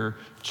failure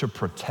to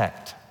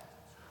protect,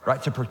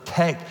 right? To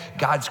protect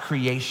God's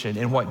creation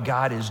and what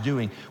God is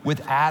doing.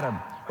 With Adam,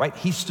 right?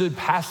 He stood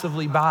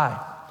passively by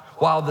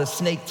while the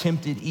snake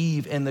tempted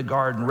Eve in the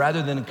garden.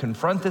 Rather than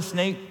confront the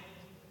snake,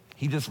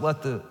 he just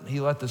let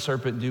the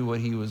serpent do what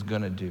he was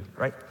gonna do,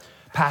 right?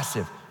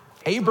 Passive.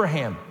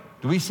 Abraham,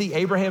 do we see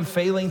Abraham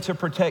failing to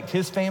protect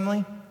his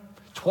family?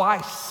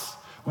 Twice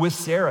with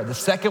Sarah. The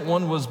second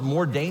one was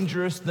more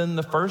dangerous than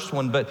the first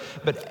one, but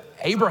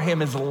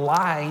Abraham is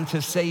lying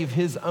to save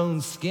his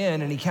own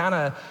skin, and he kind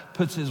of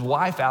puts his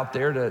wife out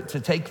there to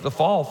take the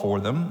fall for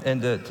them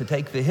and to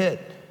take the hit.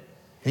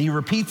 And he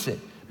repeats it.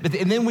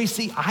 And then we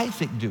see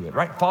Isaac do it,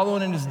 right?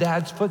 Following in his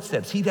dad's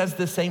footsteps. He does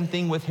the same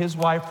thing with his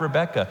wife,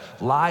 Rebekah,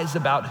 lies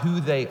about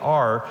who they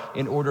are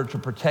in order to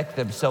protect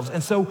themselves.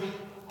 And so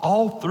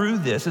all through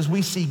this, as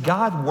we see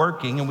God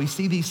working and we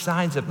see these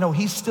signs of, no,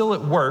 he's still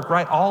at work,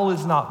 right? All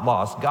is not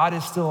lost. God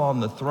is still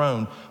on the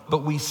throne.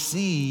 But we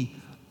see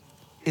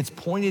it's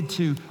pointed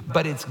to,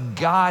 but it's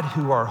God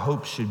who our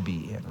hope should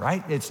be in,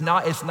 right? It's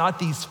not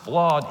these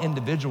flawed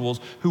individuals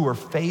who are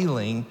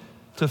failing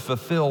to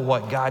fulfill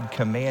what God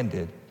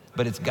commanded,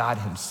 but it's God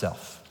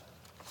himself.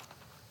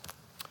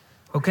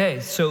 Okay,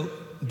 so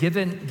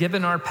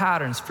given our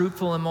patterns,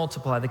 fruitful and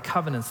multiply, the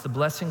covenants, the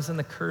blessings and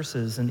the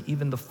curses, and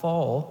even the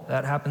fall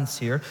that happens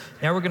here,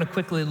 now we're gonna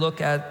quickly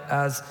look at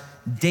as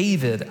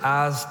David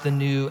as the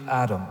new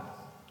Adam,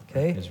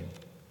 okay? Israel.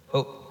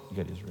 Oh. You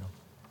got Israel.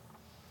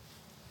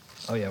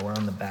 Oh yeah, we're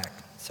on the back,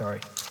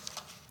 sorry.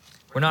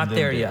 We're not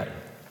there yet.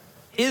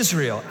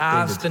 Israel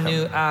as the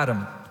new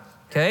Adam,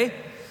 okay?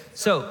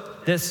 So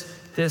this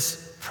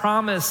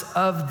promise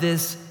of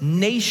this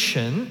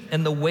nation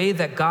and the way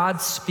that God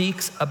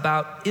speaks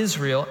about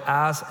Israel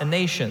as a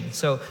nation.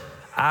 So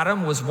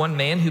Adam was one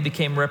man who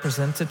became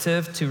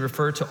representative to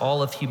refer to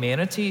all of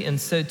humanity, and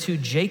so too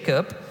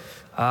Jacob,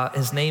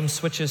 his name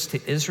switches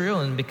to Israel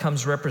and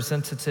becomes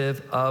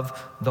representative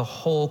of the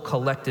whole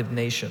collective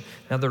nation.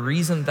 Now the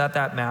reason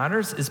that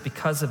matters is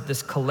because of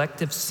this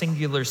collective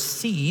singular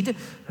seed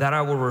that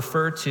I will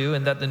refer to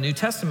and that the New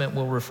Testament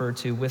will refer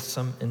to with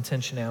some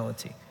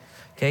intentionality.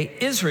 Okay,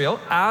 Israel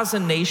as a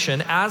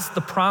nation, as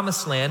the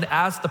promised land,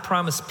 as the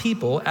promised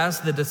people,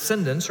 as the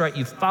descendants, right?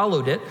 You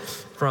followed it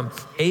from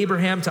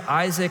Abraham to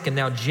Isaac and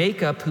now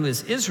Jacob, who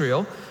is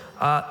Israel.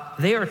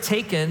 They are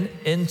taken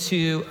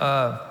into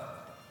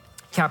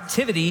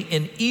captivity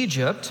in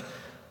Egypt,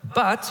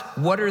 but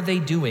what are they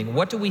doing?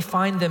 What do we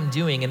find them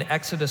doing in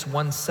Exodus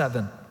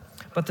 1:7?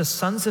 But the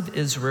sons of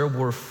Israel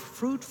were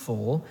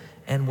fruitful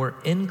and were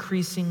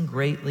increasing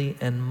greatly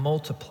and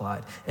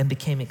multiplied and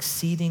became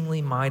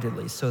exceedingly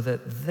mightily, so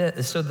that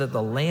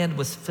the land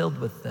was filled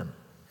with them.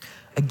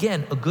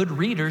 Again, a good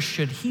reader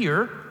should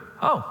hear,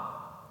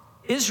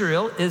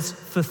 Israel is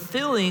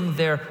fulfilling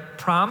their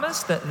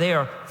promise that they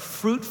are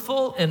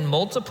fruitful and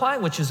multiply,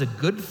 which is a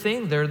good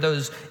thing. They're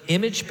those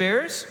image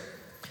bearers.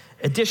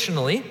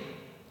 Additionally,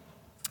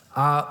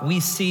 we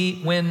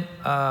see when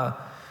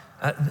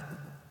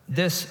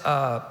this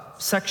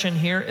section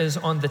here is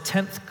on the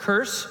 10th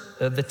curse,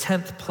 the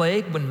 10th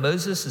plague, when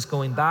Moses is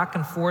going back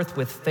and forth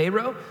with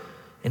Pharaoh.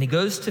 And he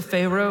goes to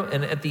Pharaoh,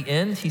 and at the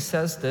end he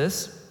says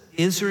this,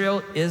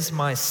 Israel is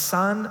my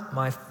son,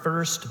 my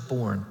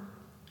firstborn.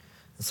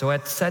 And so I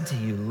said to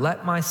you,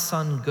 let my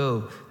son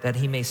go that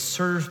he may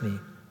serve me.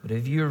 But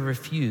if you have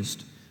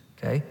refused,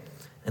 okay?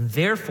 And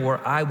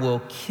therefore I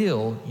will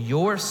kill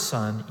your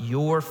son,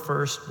 your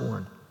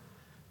firstborn.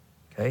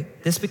 Okay?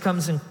 This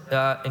becomes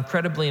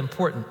incredibly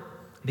important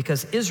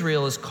because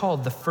Israel is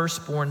called the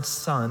firstborn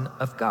son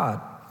of God.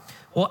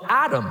 Well,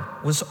 Adam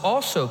was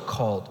also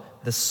called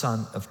the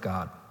son of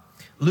God.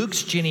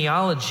 Luke's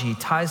genealogy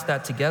ties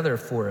that together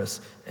for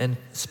us, and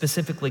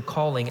specifically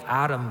calling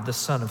Adam the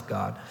son of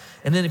God.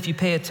 And then if you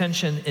pay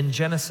attention in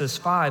Genesis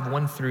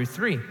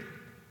 5:1-3,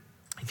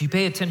 if you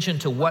pay attention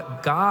to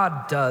what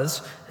God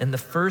does in the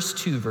first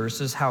two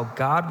verses, how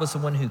God was the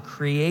one who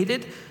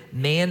created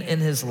man in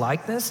his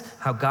likeness,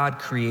 how God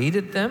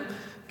created them,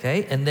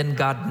 okay? And then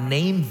God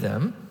named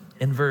them.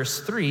 In verse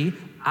 3,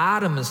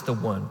 Adam is the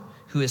one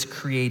who is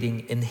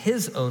creating in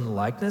his own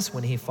likeness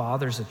when he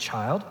fathers a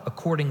child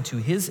according to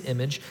his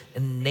image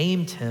and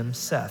named him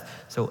Seth.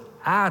 So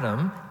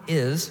Adam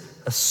is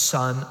a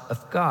son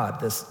of God.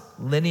 This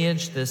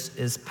lineage, this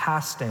is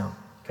passed down,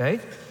 okay?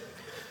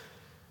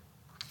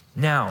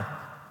 Now,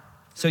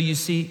 so you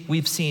see,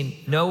 we've seen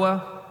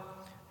Noah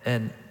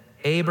and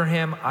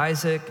Abraham,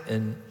 Isaac,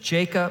 and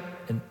Jacob,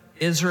 and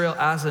Israel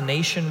as a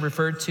nation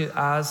referred to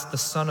as the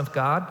son of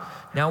God.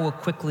 Now we'll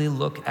quickly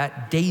look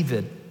at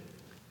David.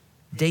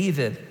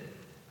 David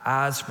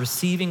as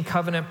receiving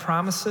covenant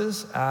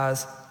promises,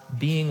 as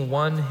being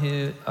one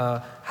who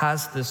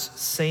has this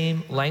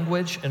same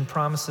language and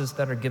promises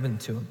that are given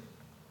to him.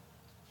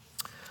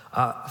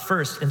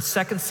 First, in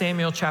 2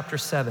 Samuel chapter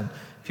 7,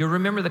 if you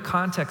remember the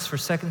context for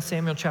 2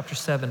 Samuel chapter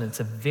 7, it's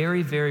a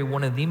very, very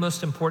one of the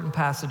most important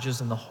passages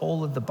in the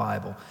whole of the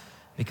Bible.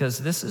 because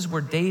this is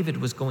where David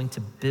was going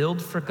to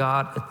build for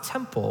God a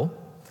temple,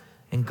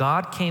 and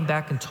God came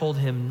back and told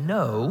him,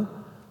 no,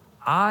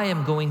 I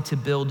am going to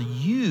build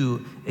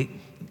you.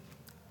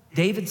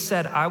 David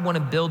said, I want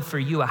to build for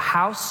you a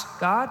house,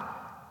 God.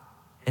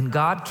 And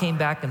God came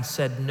back and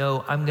said,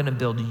 no, I'm going to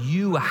build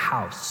you a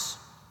house.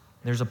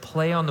 There's a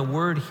play on the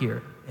word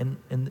here.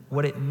 And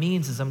what it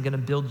means is I'm going to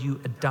build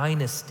you a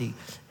dynasty.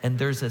 And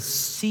there's a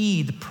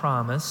seed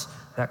promise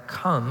that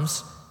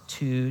comes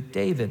to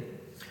David.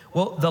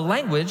 Well, the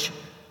language,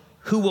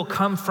 who will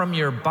come from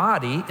your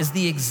body, is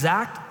the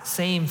exact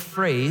same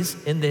phrase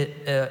in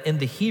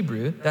the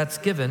Hebrew that's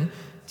given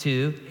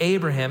to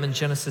Abraham in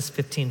Genesis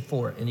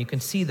 15:4. And you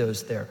can see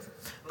those there.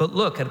 But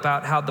look at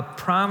about how the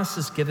promise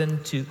is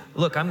given to,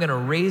 look, I'm going to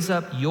raise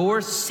up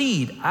your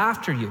seed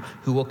after you,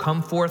 who will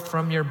come forth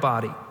from your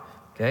body.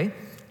 Okay?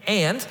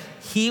 And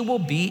he will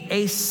be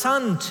a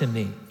son to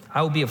me.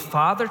 I will be a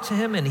father to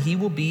him, and he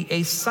will be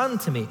a son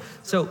to me.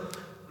 So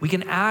we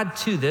can add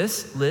to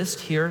this list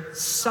here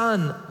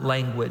son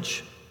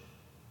language.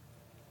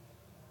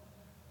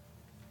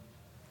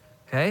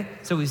 Okay,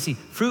 so we see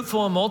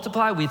fruitful and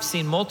multiply. We've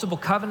seen multiple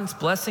covenants,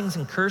 blessings,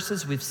 and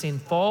curses. We've seen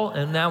fall,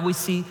 and now we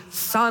see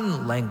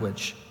son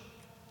language.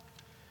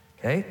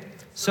 Okay,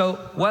 so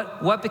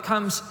what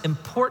becomes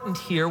important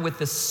here with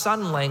the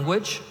son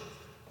language,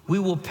 we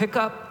will pick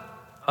up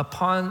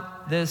upon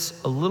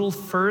this a little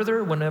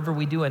further whenever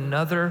we do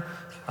another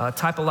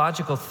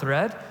typological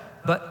thread.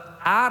 But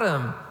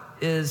Adam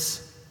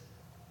is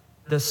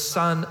the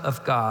son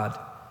of God,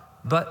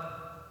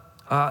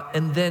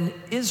 and then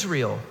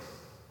Israel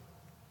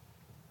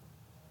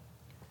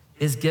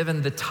is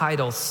given the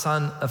title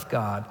Son of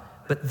God.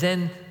 But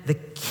then the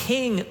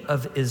King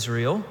of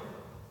Israel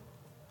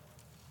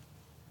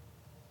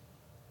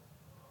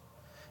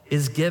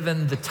is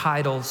given the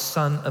title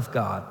Son of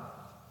God.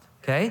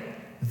 Okay?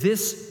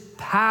 This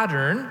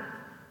pattern,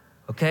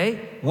 okay,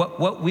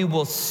 what we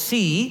will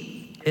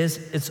see is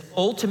it's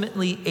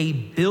ultimately a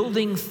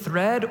building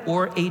thread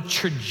or a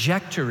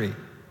trajectory.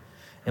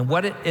 And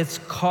what it's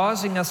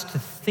causing us to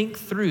think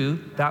through,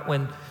 that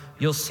when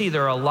you'll see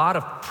there are a lot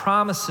of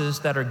promises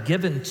that are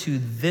given to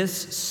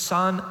this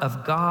Son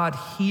of God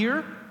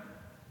here,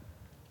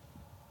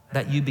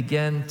 that you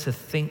begin to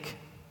think,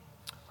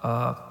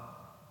 wow,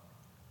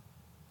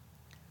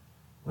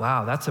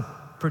 that's a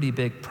pretty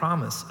big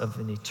promise of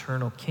an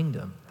eternal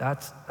kingdom.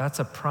 That's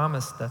a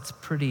promise that's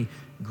pretty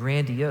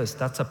grandiose.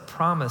 That's a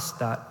promise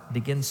that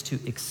begins to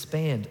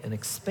expand and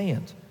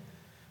expand.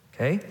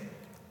 Okay?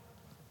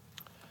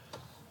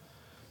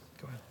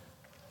 Go ahead.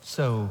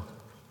 So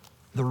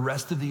the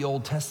rest of the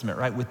Old Testament,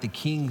 right, with the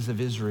kings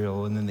of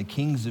Israel and then the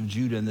kings of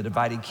Judah and the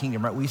divided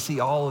kingdom, right, we see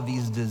all of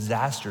these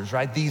disasters,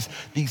 right? These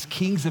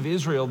kings of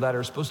Israel that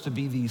are supposed to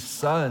be these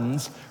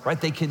sons, right,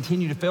 they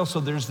continue to fail.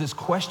 So there's this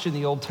question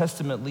the Old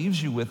Testament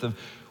leaves you with of,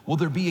 will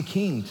there be a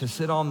king to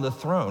sit on the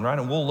throne, right?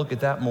 And we'll look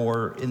at that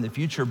more in the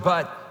future.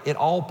 But it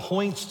all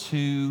points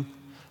to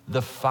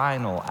the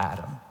final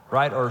Adam,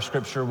 right? Or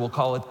Scripture will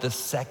call it the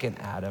second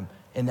Adam,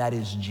 and that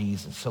is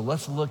Jesus. So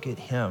let's look at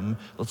him.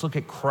 Let's look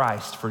at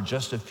Christ for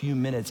just a few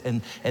minutes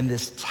and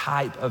this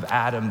type of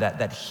Adam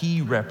that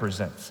he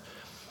represents.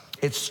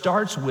 It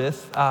starts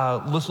with,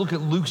 let's look at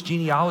Luke's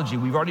genealogy.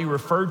 We've already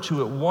referred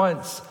to it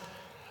once,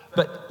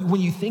 but when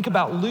you think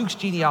about Luke's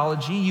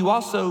genealogy, you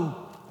also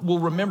will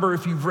remember,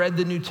 if you've read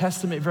the New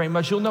Testament very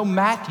much, you'll know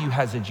Matthew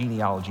has a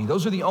genealogy.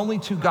 Those are the only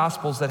two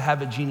gospels that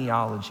have a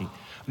genealogy.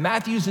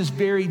 Matthew's is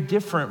very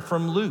different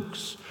from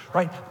Luke's.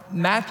 Right?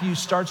 Matthew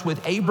starts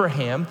with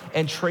Abraham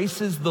and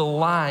traces the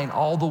line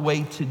all the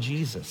way to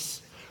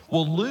Jesus.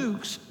 Well,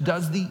 Luke's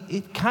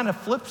it kind of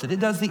flips it. It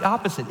does the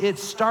opposite. It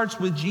starts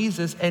with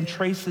Jesus and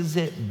traces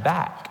it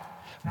back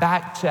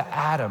to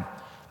Adam,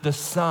 the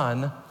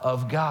Son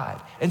of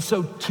God. And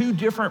so two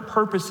different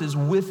purposes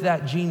with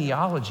that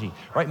genealogy,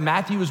 right?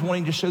 Matthew is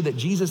wanting to show that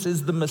Jesus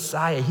is the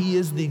Messiah. He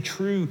is the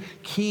true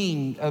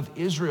King of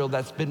Israel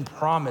that's been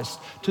promised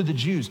to the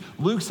Jews.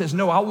 Luke says,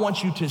 no, I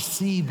want you to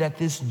see that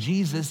this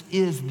Jesus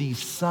is the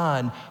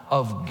Son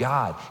of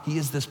God. He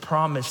is this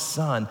promised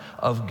Son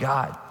of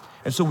God.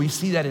 And so we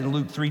see that in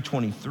Luke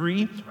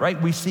 3:23,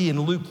 right? We see in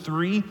Luke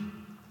 3,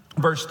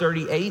 verse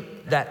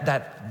 38,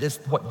 that this,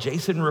 what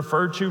Jason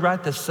referred to,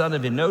 right? The son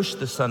of Enosh,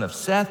 the son of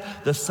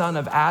Seth, the son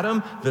of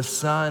Adam, the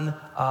Son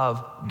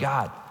of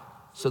God.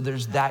 So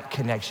there's that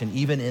connection,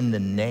 even in the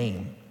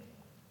name.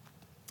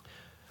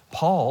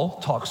 Paul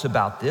talks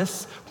about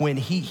this when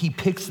he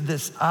picks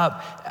this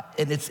up,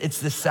 and it's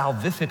this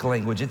salvific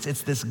language.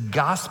 It's this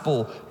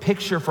gospel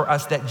picture for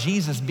us that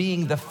Jesus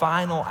being the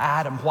final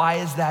Adam. Why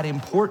is that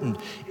important?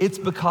 It's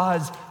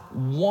because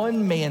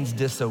one man's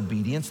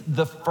disobedience,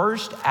 the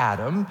first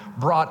Adam,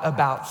 brought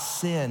about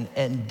sin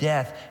and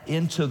death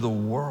into the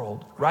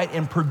world, right?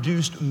 And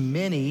produced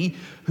many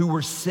who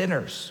were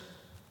sinners.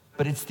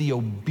 But it's the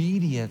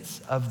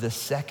obedience of the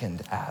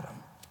second Adam,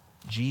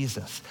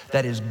 Jesus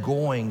that is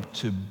going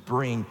to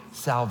bring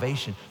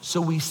salvation.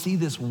 So we see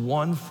this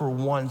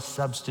one-for-one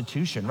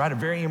substitution, right? A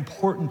very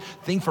important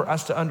thing for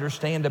us to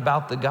understand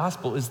about the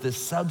gospel is this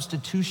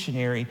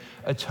substitutionary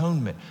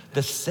atonement.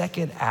 The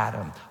second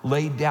Adam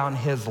laid down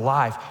his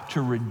life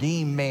to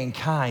redeem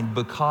mankind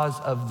because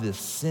of the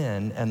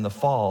sin and the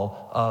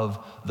fall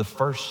of the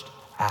first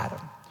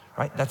Adam,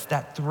 right? That's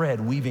that thread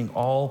weaving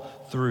all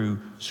through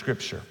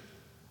Scripture.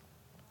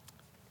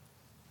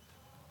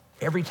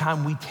 Every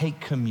time we take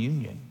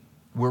communion,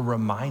 we're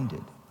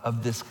reminded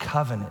of this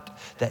covenant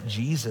that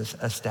Jesus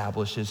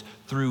establishes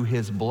through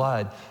his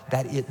blood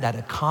that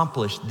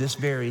accomplished this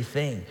very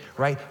thing,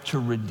 right? To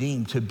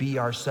redeem, to be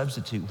our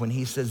substitute. When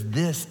he says,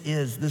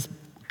 this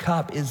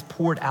cup is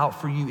poured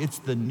out for you, it's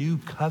the new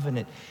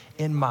covenant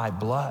in my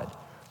blood.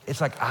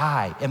 It's like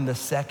I am the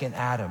second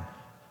Adam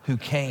who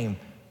came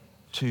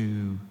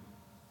to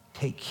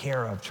take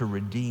care of, to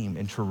redeem,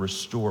 and to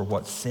restore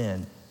what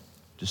sin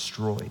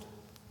destroyed.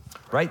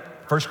 Right?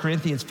 1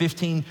 Corinthians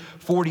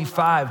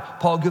 15:45,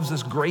 Paul gives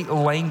us great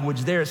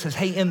language there. It says,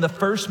 hey, in the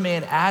first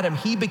man, Adam,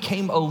 he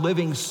became a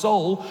living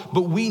soul,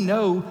 but we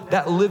know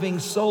that living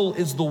soul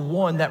is the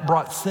one that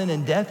brought sin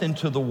and death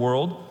into the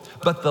world.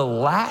 But the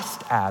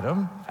last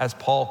Adam, as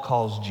Paul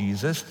calls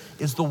Jesus,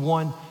 is the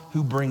one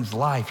who brings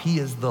life. He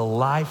is the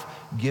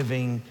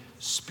life-giving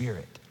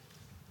Spirit.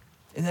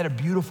 Isn't that a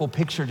beautiful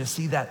picture to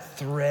see that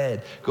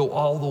thread go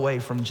all the way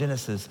from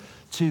Genesis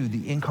to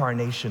the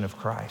incarnation of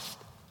Christ?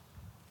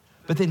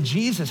 But then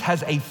Jesus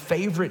has a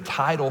favorite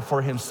title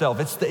for himself.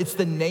 It's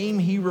the name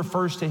he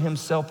refers to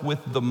himself with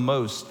the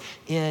most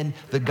in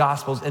the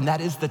Gospels, and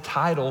that is the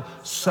title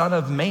Son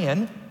of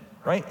Man,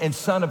 right? And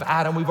Son of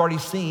Adam, we've already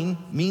seen,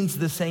 means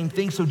the same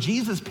thing. So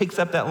Jesus picks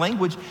up that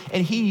language,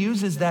 and he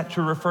uses that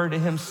to refer to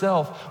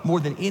himself more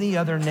than any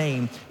other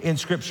name in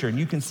Scripture. And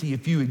you can see a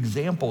few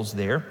examples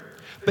there.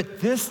 But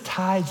this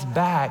ties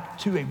back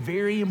to a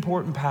very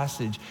important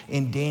passage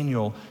in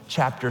Daniel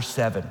chapter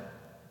 7.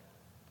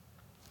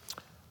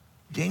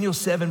 Daniel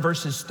 7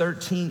 verses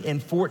 13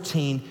 and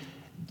 14,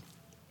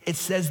 it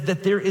says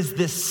that there is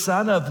this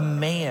Son of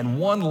Man,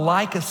 one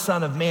like a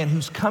Son of Man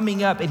who's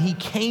coming up, and he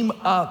came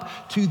up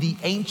to the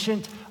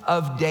Ancient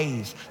of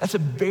Days. That's a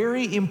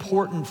very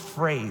important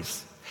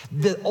phrase.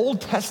 The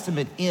Old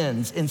Testament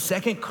ends in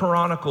 2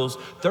 Chronicles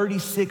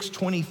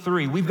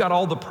 36:23. We've got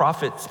all the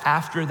prophets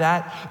after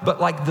that,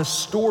 but like the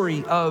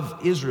story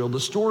of Israel, the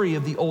story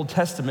of the Old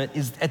Testament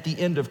is at the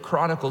end of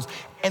Chronicles.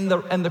 And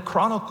the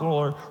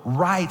chronicler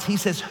writes, he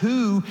says,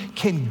 who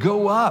can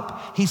go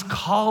up? He's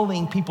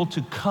calling people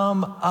to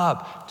come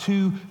up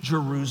to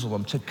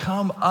Jerusalem, to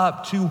come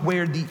up to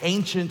where the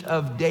Ancient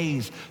of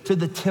Days, to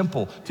the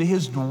temple, to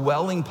his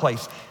dwelling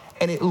place.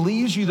 And it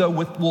leaves you though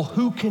with, well,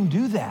 who can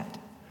do that?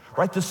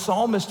 Right, the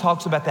psalmist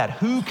talks about that.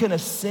 Who can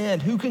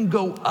ascend? Who can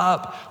go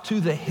up to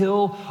the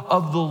hill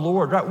of the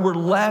Lord? Right, we're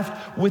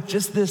left with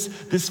just this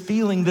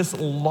feeling, this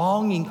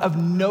longing of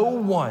no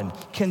one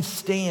can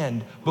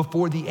stand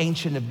before the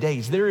Ancient of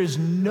Days. There is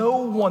no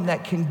one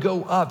that can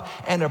go up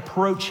and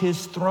approach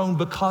his throne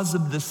because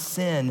of the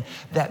sin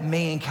that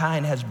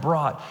mankind has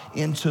brought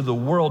into the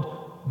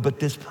world. But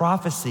this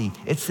prophecy,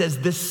 it says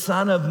this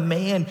Son of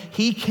Man,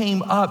 he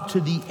came up to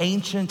the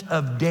Ancient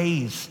of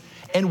Days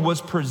and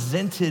was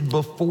presented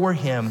before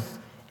him,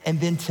 and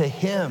then to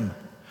him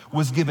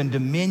was given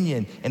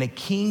dominion and a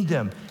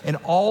kingdom and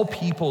all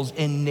peoples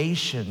and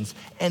nations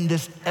and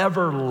this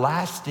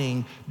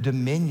everlasting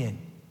dominion.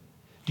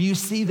 Do you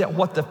see that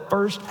what the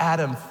first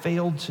Adam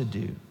failed to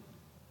do,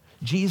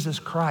 Jesus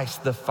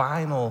Christ, the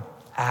final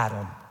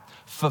Adam,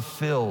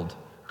 fulfilled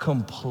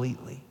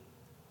completely?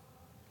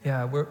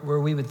 Yeah, where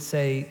we would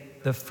say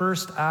the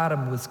first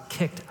Adam was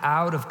kicked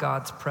out of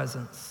God's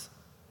presence.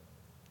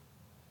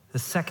 The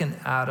second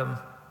Adam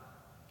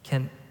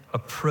can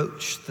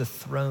approach the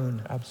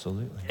throne.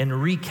 Absolutely.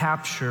 And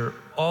recapture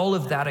all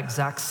of that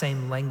exact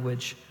same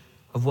language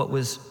of what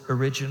was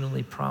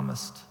originally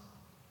promised.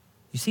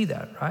 You see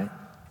that, right?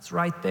 It's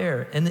right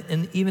there.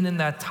 And even in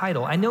that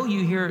title. I know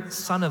you hear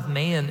Son of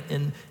Man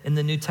in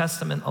the New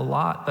Testament a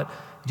lot, but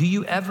do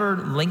you ever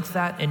link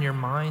that in your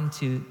mind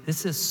to,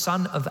 this is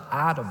Son of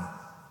Adam.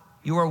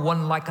 You are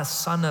one like a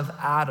son of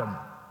Adam.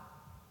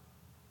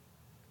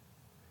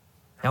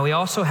 Now, we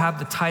also have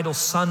the title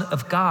Son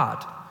of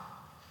God,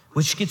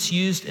 which gets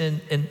used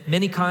in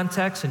many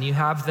contexts, and you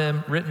have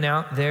them written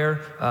out there,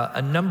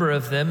 a number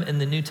of them in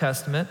the New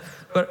Testament.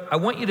 But I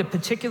want you to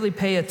particularly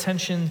pay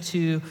attention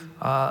to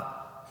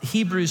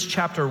Hebrews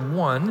chapter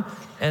 1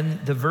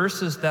 and the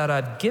verses that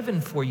I've given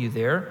for you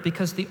there,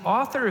 because the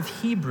author of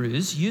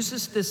Hebrews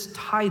uses this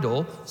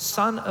title,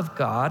 Son of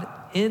God,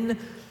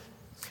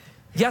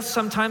 yes,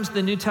 sometimes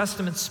the New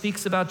Testament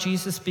speaks about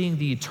Jesus being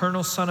the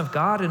eternal Son of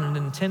God, and it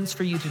intends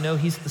for you to know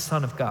he's the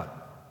Son of God.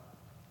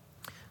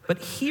 But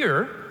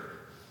here,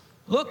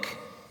 look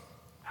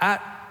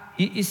at,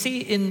 you see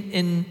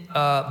in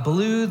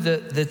blue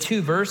the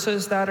two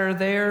verses that are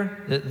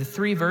there, the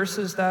three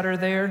verses that are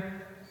there.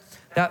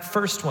 That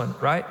first one,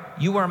 right?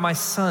 You are my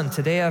son,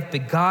 today I've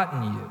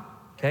begotten you.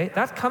 Okay,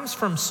 that comes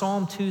from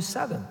Psalm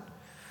 2:7.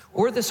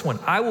 Or this one,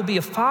 I will be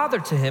a father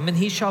to him and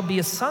he shall be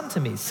a son to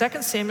me.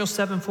 2 Samuel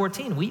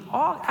 7:14, we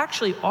all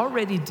actually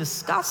already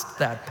discussed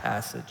that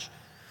passage.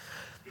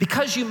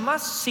 Because you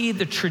must see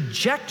the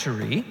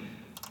trajectory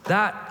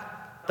that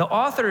the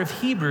author of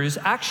Hebrews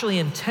actually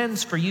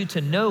intends for you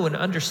to know and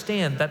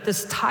understand that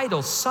this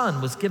title,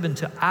 son, was given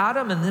to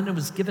Adam, and then it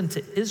was given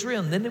to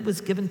Israel, and then it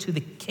was given to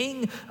the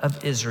king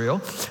of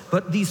Israel.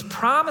 But these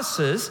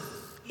promises,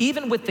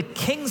 even with the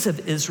kings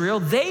of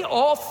Israel, they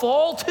all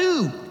fall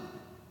too.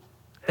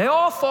 They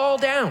all fall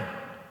down.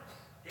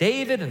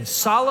 David and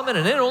Solomon,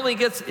 and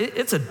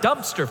it's a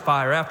dumpster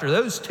fire after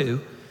those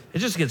two. It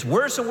just gets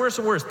worse and worse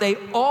and worse. They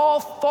all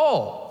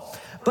fall.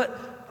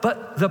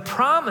 But the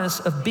promise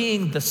of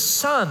being the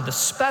son, the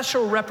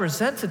special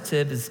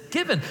representative, is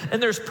given.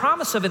 And there's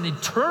promise of an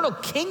eternal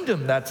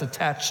kingdom that's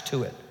attached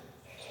to it.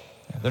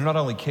 They're not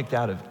only kicked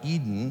out of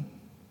Eden,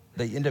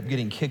 they end up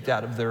getting kicked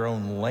out of their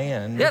own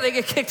land. Yeah, they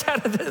get kicked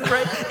out of it,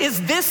 right?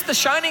 Is this the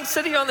shining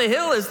city on the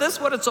hill? Is this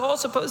what it's all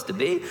supposed to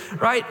be,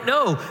 right?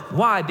 No.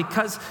 Why?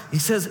 Because he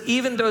says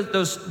even though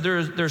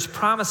there's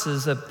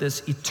promises of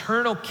this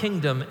eternal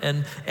kingdom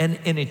and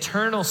an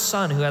eternal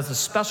son who has a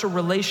special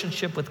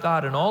relationship with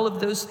God and all of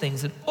those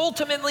things, it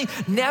ultimately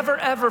never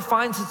ever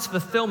finds its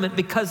fulfillment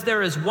because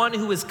there is one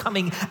who is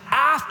coming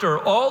after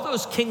all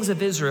those kings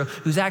of Israel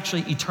who's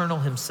actually eternal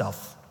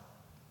himself.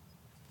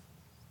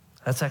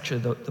 That's actually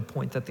the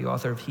point that the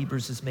author of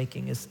Hebrews is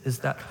making is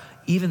that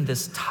even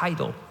this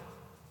title,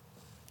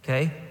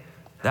 okay,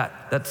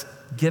 that's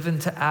given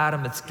to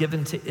Adam, it's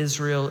given to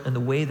Israel, and the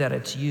way that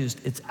it's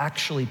used, it's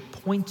actually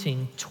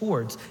pointing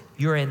towards,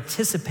 you're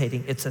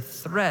anticipating, it's a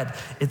thread,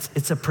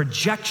 it's a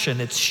projection,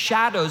 it's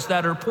shadows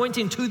that are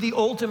pointing to the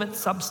ultimate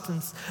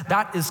substance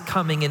that is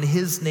coming, and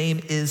his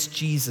name is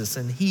Jesus,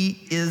 and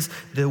he is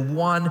the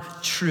one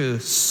true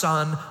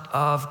Son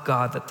of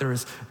God, that there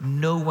is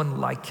no one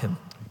like him.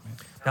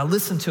 Now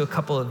listen to a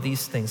couple of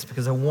these things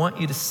because I want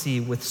you to see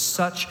with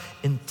such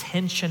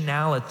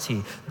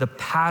intentionality the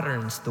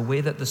patterns, the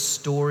way that the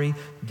story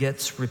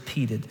gets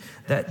repeated,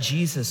 that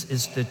Jesus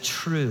is the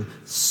true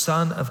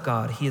Son of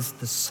God. He is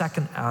the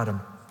second Adam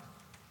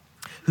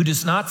who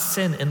does not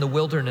sin in the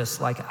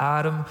wilderness like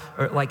Adam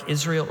or like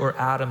Israel or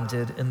Adam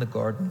did in the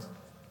garden.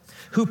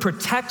 Who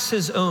protects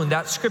his own.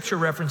 That scripture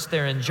reference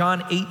there in John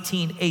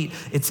 18:8,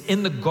 it's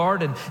in the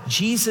garden.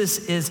 Jesus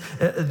is,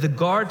 the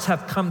guards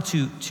have come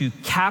to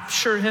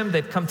capture him.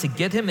 They've come to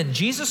get him. And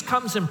Jesus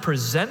comes and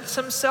presents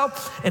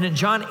himself. And in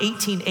John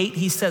 18:8,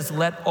 he says,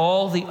 let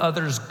all the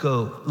others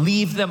go.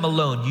 Leave them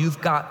alone. You've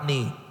got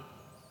me.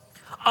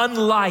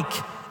 Unlike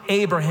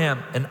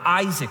Abraham and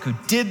Isaac, who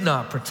did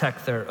not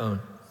protect their own,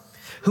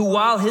 who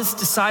while his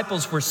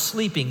disciples were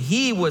sleeping,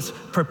 he was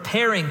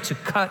preparing to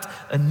cut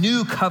a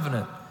new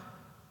covenant,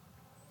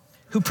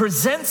 who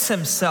presents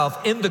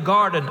himself in the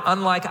garden,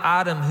 unlike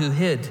Adam who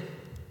hid,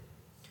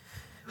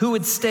 who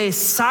would stay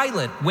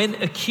silent when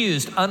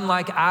accused,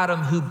 unlike Adam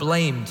who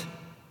blamed.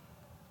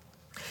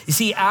 You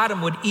see,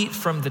 Adam would eat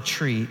from the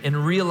tree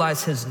and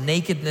realize his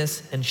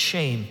nakedness and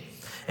shame.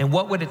 And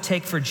what would it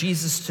take for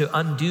Jesus to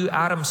undo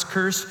Adam's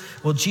curse?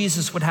 Well,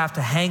 Jesus would have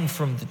to hang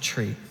from the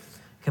tree,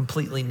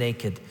 completely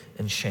naked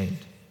and shamed.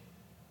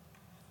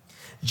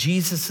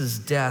 Jesus'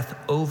 death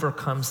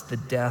overcomes the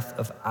death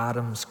of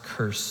Adam's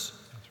curse.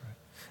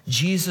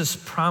 Jesus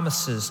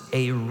promises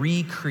a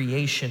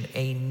recreation,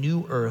 a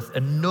new earth, a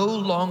no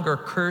longer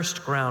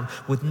cursed ground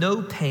with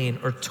no pain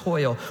or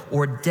toil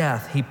or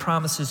death. He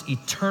promises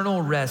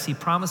eternal rest. He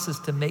promises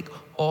to make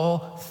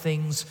all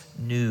things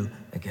new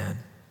again.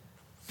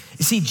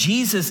 You see,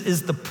 Jesus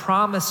is the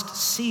promised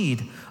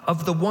seed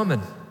of the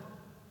woman.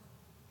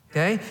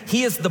 Okay?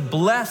 He is the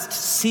blessed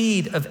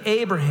seed of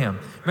Abraham.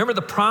 Remember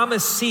the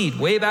promised seed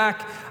way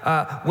back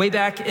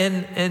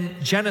in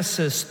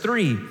Genesis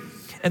 3.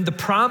 And the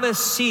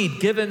promised seed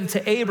given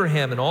to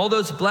Abraham and all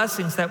those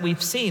blessings that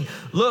we've seen.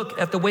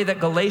 Look at the way that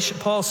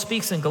Paul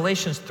speaks in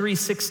Galatians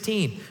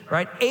 3:16,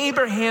 right?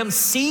 Abraham's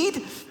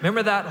seed,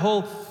 remember that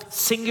whole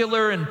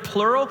singular and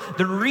plural?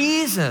 The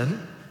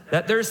reason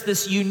that there's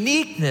this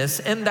uniqueness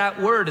in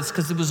that word is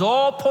because it was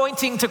all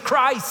pointing to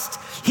Christ.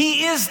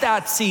 He is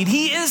that seed.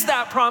 He is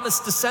that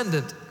promised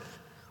descendant.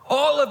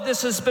 All of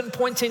this has been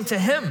pointing to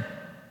him.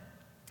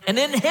 And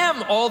in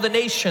him, all the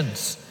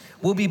nations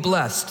will be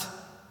blessed,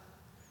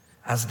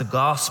 as the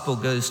gospel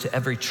goes to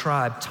every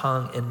tribe,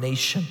 tongue, and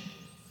nation.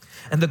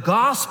 And the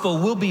gospel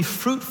will be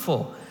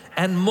fruitful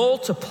and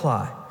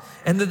multiply.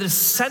 And the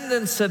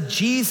descendants of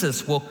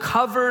Jesus will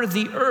cover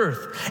the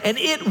earth. And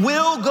it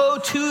will go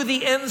to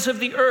the ends of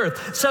the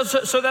earth, so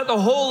that the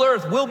whole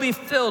earth will be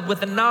filled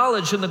with the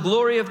knowledge and the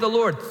glory of the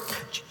Lord.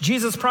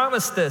 Jesus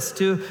promised this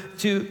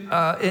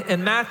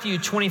in Matthew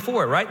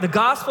 24, right? The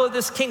gospel of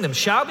this kingdom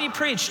shall be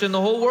preached in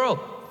the whole world,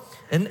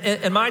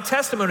 and my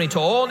testimony to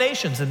all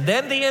nations, and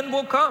then the end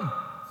will come.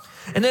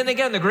 And then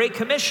again, the Great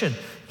Commission,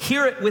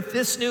 hear it with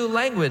this new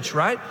language,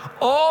 right?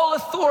 All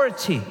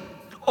authority,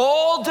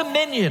 all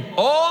dominion,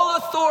 all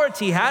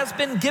authority has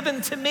been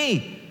given to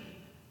me,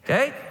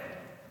 okay?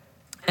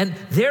 And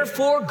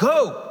therefore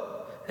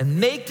go and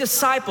make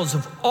disciples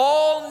of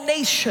all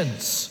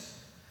nations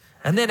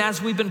And then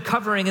as we've been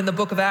covering in the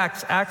book of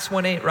Acts, Acts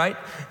 1:8, right?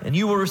 And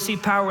you will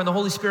receive power when the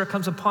Holy Spirit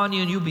comes upon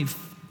you, and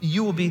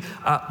you will be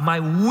my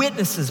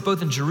witnesses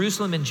both in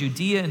Jerusalem and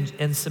Judea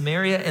and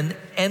Samaria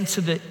and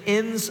to the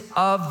ends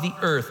of the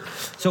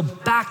earth. So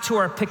back to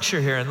our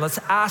picture here, and let's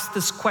ask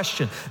this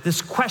question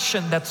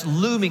that's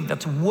looming,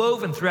 that's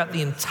woven throughout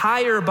the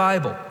entire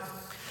Bible.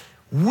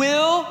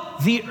 Will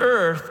the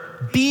earth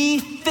be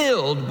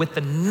filled with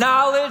the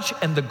knowledge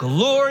and the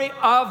glory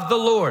of the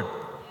Lord?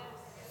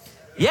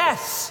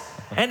 Yes.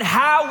 And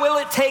how will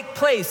it take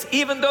place?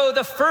 Even though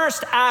the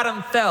first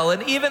Adam fell,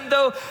 and even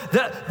though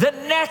the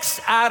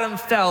next Adam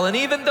fell, and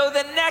even though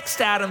the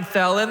next Adam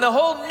fell, and the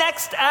whole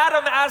next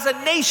Adam as a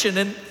nation,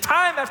 and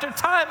time after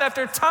time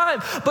after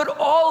time. But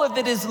all of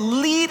it is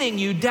leading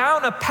you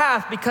down a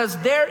path, because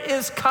there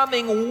is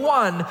coming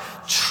one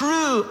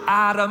true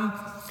Adam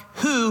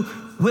who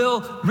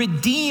will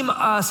redeem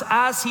us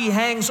as he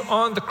hangs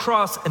on the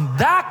cross. And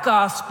that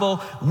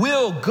gospel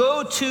will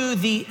go to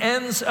the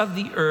ends of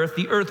the earth.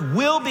 The earth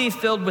will be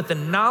filled with the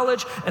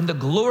knowledge and the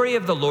glory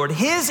of the Lord.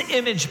 His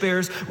image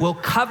bearers will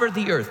cover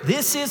the earth.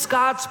 This is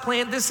God's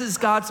plan. This is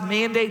God's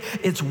mandate.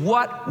 It's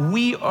what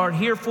we are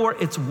here for.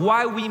 It's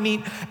why we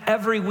meet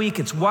every week.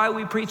 It's why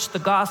we preach the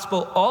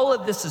gospel. All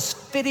of this is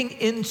fitting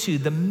into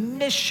the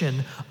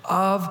mission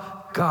of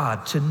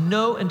God, to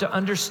know and to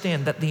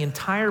understand that the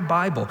entire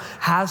Bible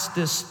has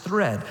this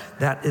thread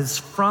that is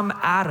from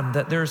Adam,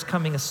 that there's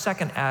coming a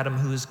second Adam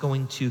who is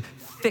going to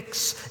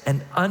fix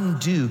and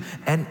undo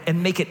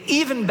and make it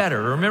even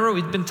better. Remember,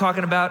 we've been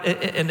talking about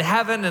in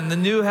heaven and the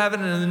new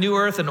heaven and the new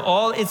earth and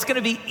all. It's going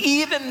to be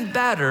even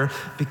better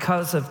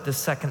because of the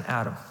second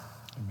Adam.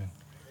 Amen.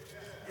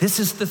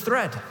 This is the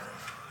thread.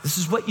 This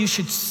is what you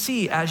should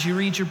see as you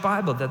read your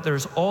Bible, that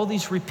there's all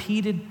these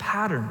repeated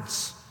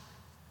patterns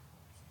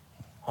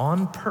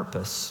on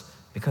purpose,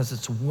 because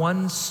it's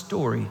one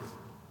story.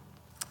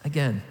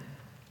 Again,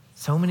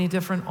 so many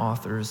different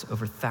authors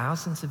over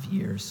thousands of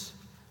years,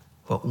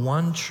 but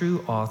one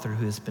true author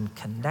who has been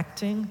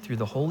connecting through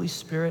the Holy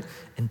Spirit,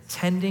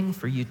 intending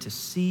for you to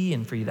see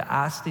and for you to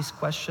ask these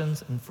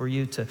questions and for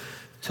you to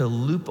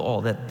loop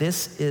all, that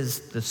this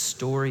is the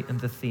story and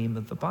the theme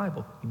of the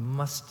Bible. You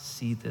must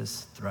see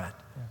this thread.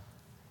 Yeah.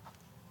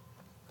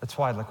 That's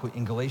why, like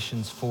in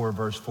Galatians 4,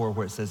 verse 4,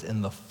 where it says,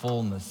 in the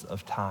fullness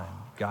of time,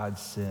 God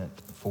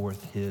sent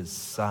forth his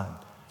son.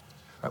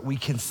 Right? We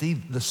can see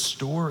the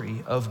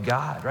story of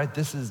God, right?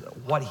 This is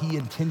what he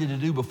intended to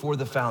do before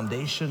the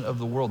foundation of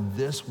the world.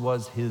 This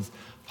was his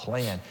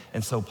plan.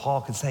 And so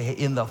Paul could say, hey,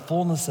 in the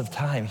fullness of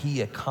time,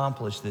 he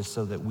accomplished this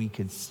so that we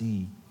could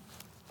see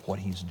what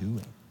he's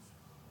doing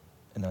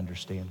and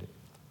understand it.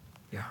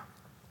 Yeah.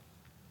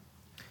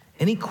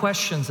 Any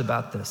questions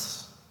about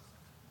this?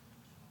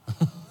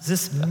 Does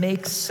this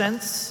make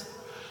sense?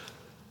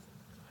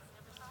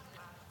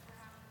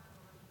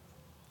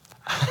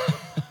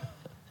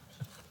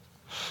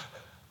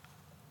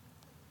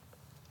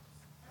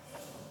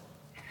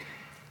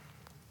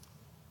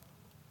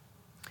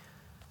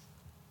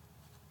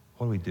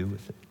 What do we do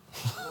with it?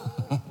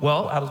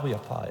 Well, how do we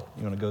apply it?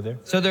 You want to go there?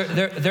 So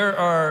there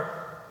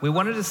are, we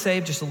wanted to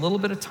save just a little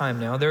bit of time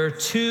now. There are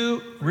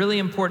two really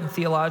important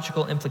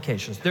theological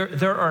implications.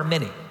 There are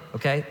many,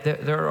 okay?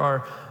 There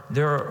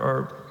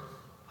are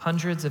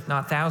hundreds, if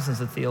not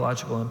thousands, of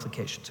theological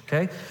implications,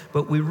 okay?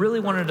 But we really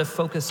wanted to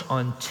focus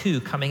on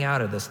two coming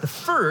out of this. The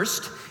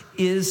first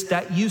is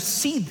that you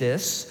see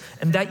this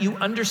and that you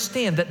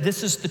understand that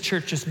this is the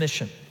church's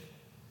mission.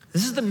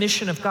 This is the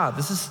mission of God.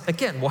 This is,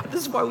 again,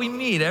 this is why we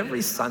meet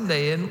every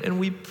Sunday and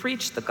we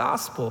preach the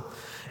gospel.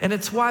 And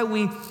it's why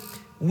we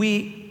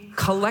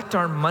collect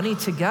our money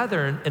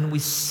together and we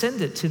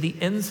send it to the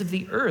ends of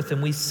the earth,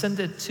 and we send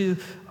it to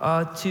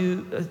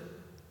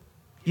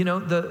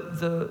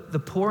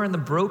the poor and the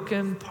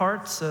broken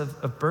parts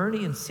of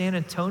Bernie and San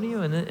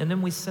Antonio, and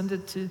then we send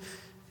it to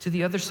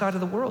the other side of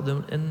the world.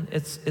 And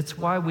it's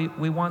why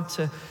we want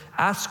to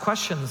ask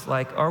questions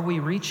like, are we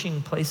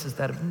reaching places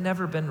that have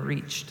never been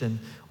reached? And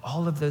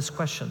all of those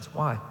questions.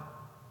 Why?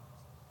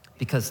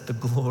 Because the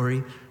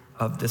glory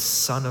of the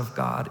Son of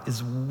God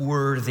is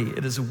worthy.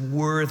 It is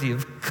worthy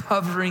of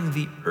covering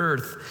the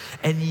earth.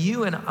 And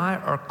you and I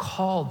are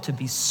called to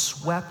be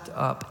swept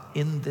up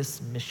in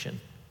this mission.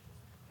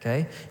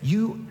 Okay?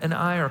 You and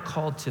I are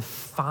called to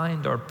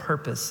find our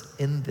purpose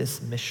in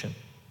this mission.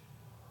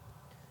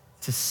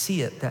 To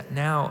see it, that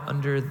now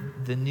under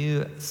the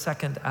new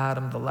second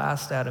Adam, the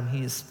last Adam,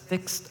 he has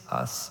fixed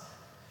us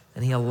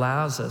and he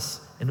allows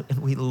us, and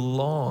we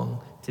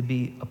long to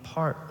be a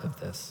part of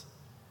this.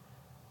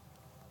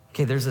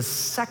 Okay, there's a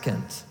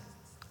second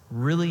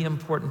really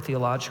important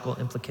theological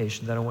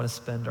implication that I want to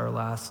spend our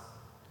last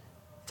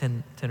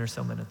 10 or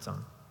so minutes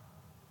on.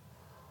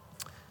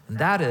 And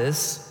that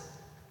is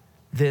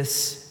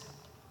this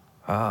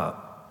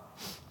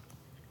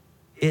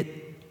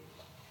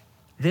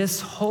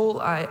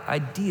whole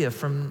idea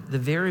from the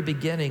very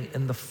beginning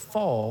in the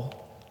fall,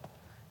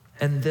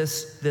 and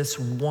this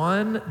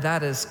one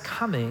that is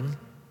coming.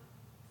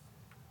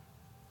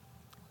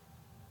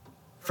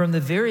 From the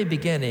very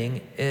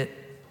beginning,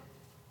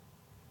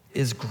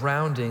 is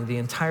grounding the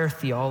entire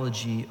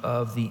theology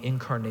of the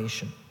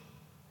incarnation.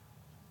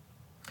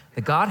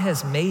 That God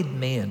has made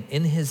man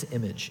in his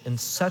image in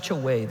such a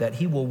way that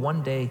he will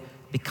one day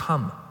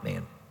become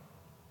man.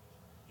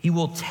 He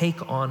will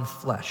take on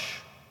flesh.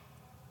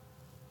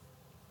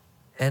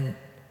 And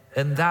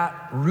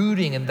that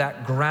rooting and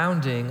that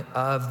grounding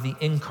of the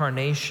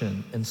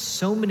incarnation and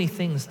so many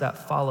things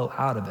that follow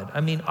out of it. I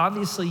mean,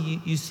 obviously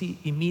you see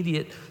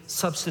immediate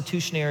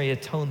substitutionary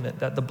atonement,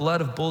 that the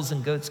blood of bulls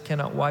and goats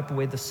cannot wipe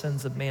away the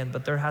sins of man,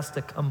 but there has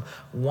to come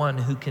one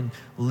who can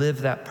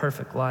live that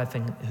perfect life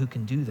and who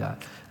can do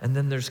that. And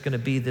then there's gonna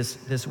be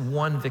this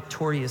one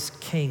victorious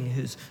king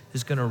who's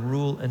gonna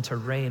rule and to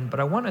reign. But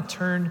I wanna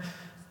turn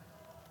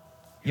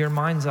your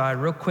mind's eye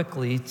real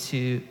quickly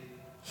to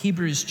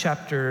Hebrews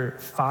chapter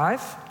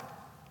 5.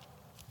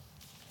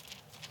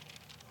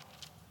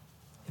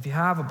 If you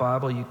have a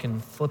Bible, you can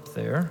flip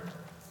there.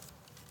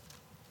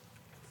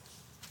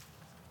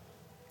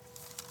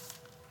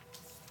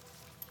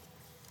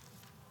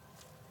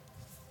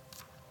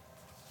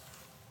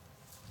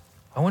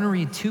 I want to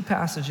read two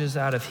passages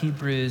out of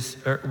Hebrews,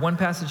 or one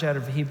passage out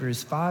of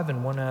Hebrews 5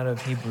 and one out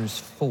of Hebrews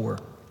 4.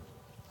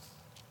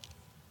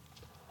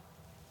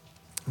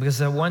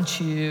 Because I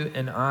want you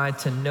and I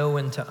to know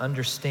and to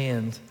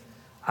understand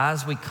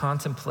as we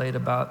contemplate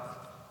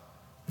about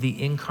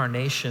the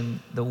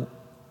incarnation,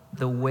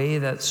 the way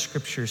that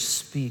Scripture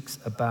speaks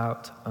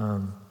about,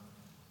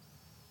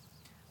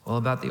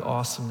 about the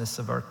awesomeness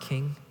of our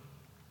King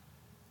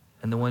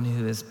and the one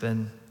who has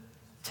been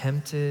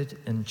tempted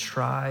and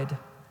tried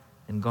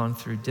and gone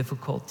through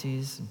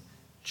difficulties and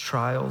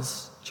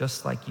trials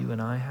just like you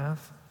and I have,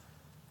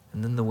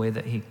 and then the way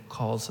that he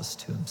calls us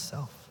to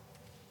himself.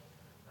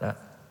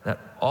 That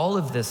all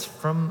of this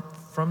from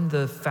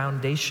the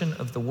foundation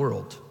of the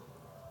world,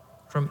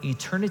 from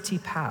eternity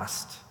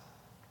past,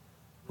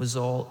 was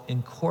all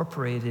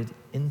incorporated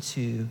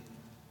into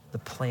the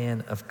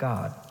plan of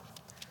God.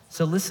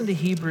 So listen to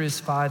Hebrews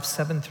 5,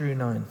 7 through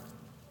 9.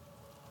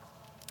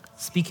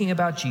 Speaking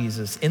about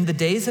Jesus, in the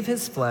days of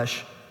his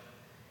flesh,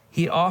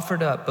 he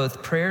offered up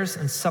both prayers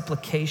and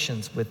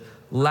supplications with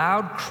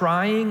loud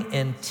crying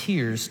and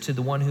tears to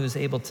the one who is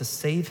able to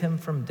save him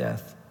from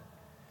death.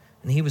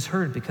 And he was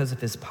heard because of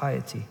his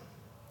piety.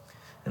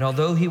 And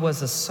although he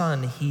was a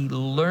son, he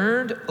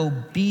learned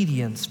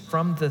obedience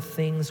from the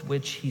things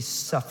which he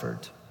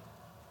suffered.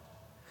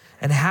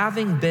 And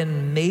having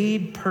been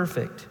made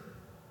perfect,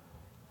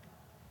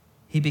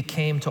 he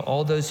became to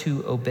all those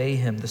who obey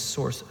him the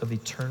source of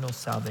eternal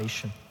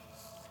salvation.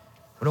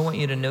 What I want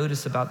you to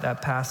notice about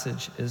that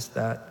passage is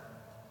that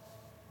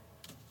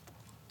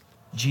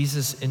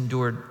Jesus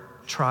endured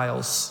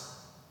trials,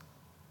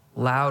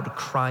 loud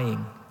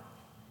crying,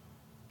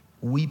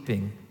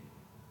 weeping,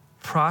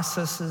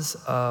 processes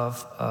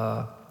of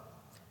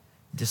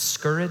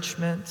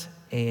discouragement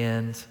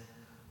and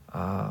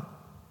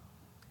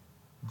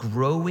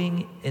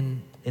growing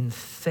in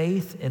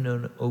faith and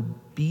in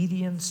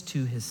obedience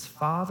to his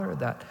Father,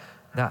 that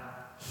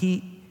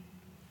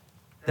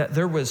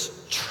there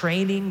was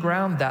training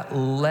ground that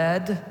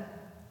led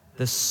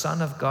the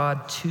Son of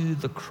God to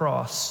the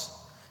cross,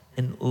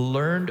 and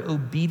learned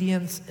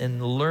obedience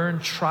and learned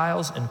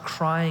trials and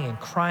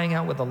crying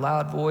out with a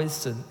loud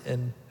voice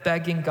and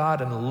begging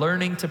God and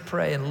learning to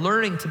pray and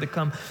learning to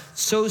become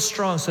so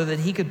strong so that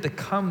he could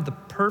become the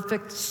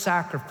perfect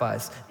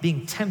sacrifice,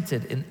 being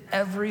tempted in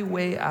every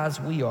way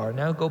as we are.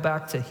 Now go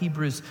back to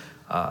Hebrews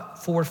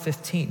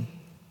 4:15.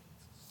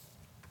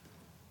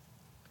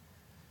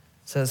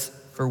 It says,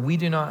 "For we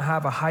do not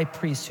have a high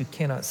priest who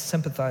cannot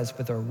sympathize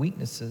with our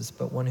weaknesses,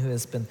 but one who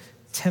has been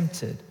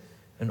tempted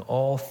in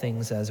all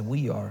things as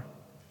we are,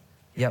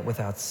 yet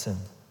without sin."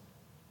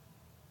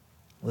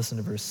 Listen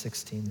to verse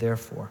 16.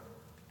 "Therefore,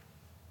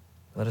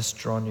 let us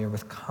draw near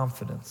with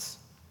confidence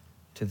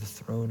to the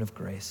throne of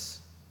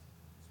grace,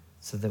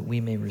 so that we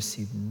may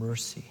receive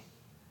mercy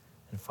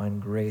and find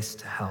grace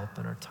to help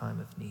in our time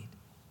of need."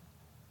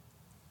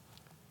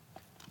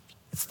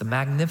 It's the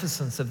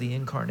magnificence of the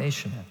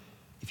incarnation.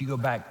 If you go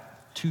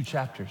back 2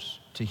 chapters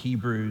to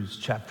Hebrews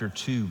chapter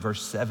 2,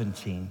 verse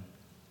 17,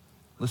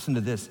 listen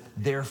to this.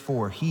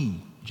 "Therefore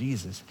he,"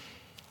 Jesus,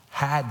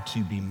 "had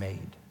to be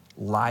made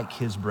like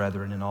his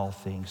brethren in all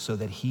things, so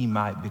that he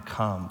might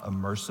become a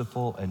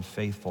merciful and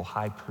faithful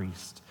high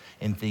priest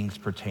in things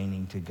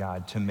pertaining to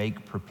God, to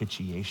make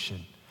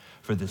propitiation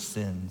for the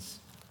sins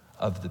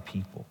of the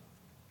people."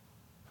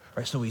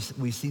 Right, so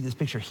we see this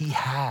picture. He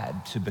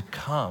had to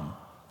become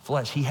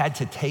flesh. He had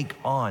to take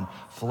on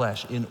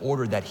flesh in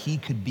order that he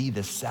could be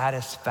the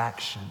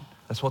satisfaction.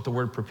 That's what the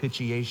word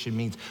propitiation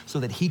means. So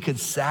that he could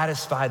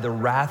satisfy the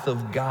wrath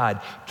of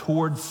God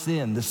towards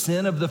sin, the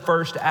sin of the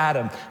first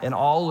Adam and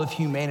all of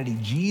humanity.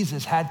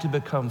 Jesus had to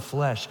become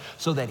flesh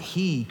so that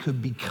he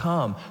could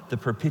become the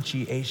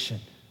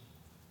propitiation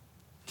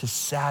to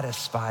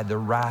satisfy the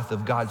wrath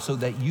of God, so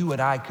that you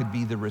and I could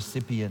be the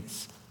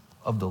recipients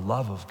of the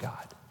love of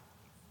God.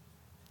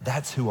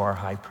 That's who our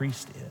high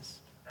priest is.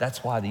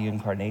 That's why the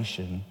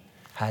incarnation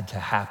had to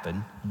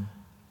happen.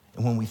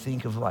 And when we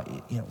think of,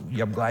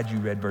 I'm glad you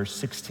read verse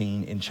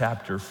 16 in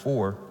chapter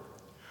 4,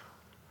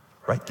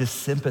 right? This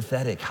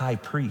sympathetic high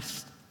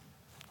priest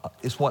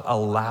is what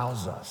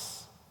allows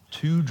us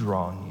to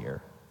draw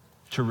near,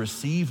 to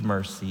receive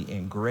mercy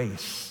and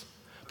grace,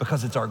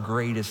 because it's our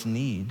greatest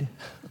need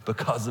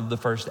because of the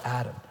first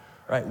Adam,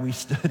 right? We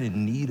stood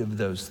in need of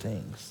those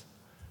things.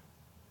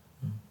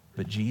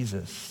 But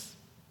Jesus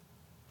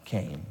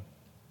came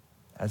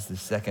as the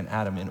second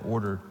Adam in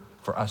order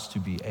for us to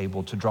be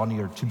able to draw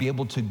near, to be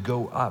able to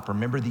go up.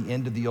 Remember, the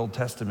end of the Old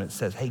Testament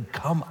says, hey,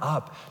 come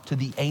up to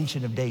the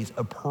Ancient of Days,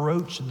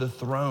 approach the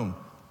throne.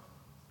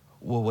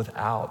 Well,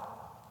 without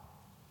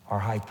our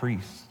high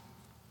priest,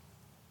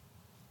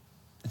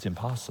 it's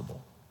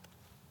impossible.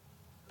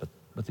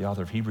 But the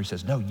author of Hebrews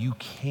says, no, you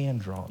can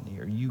draw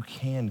near, you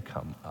can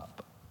come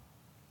up.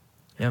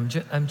 Yeah,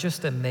 I'm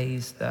just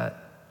amazed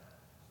that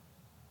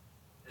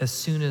as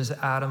soon as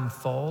Adam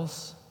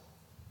falls,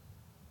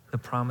 the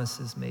promise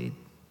is made.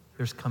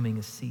 There's coming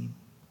a seed.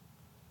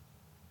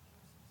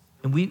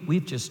 And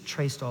we've just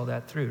traced all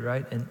that through,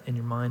 right? And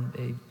your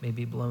mind may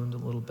be blown a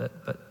little bit,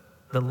 but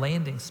the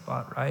landing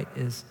spot, right,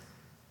 is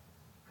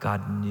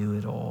God knew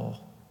it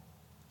all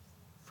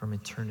from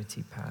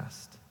eternity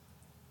past.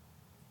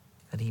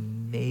 And he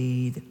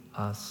made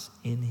us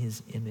in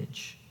his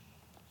image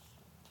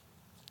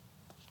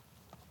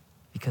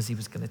because he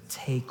was going to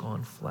take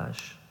on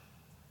flesh.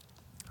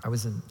 I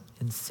was in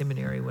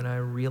seminary when I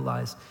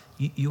realized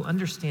you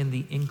understand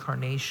the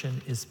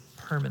incarnation is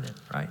permanent,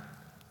 right?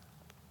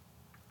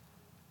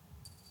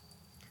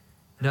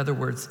 In other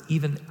words,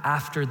 even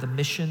after the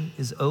mission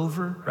is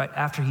over, right,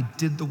 after he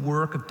did the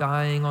work of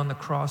dying on the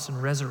cross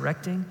and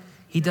resurrecting,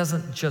 he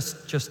doesn't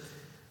just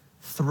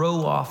throw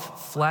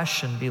off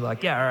flesh and be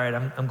like, yeah, all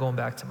right, I'm going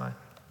back to my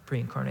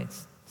pre-incarnate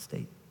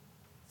state.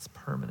 It's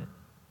permanent.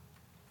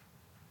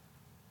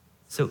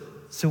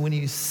 So when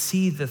you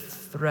see the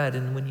thread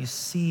and when you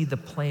see the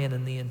plan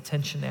and the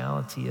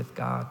intentionality of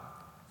God,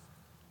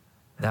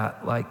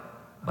 that like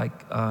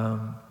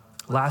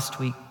last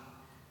week,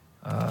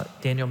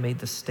 Daniel made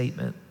the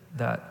statement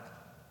that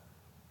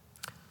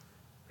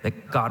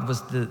God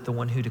was the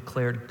one who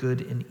declared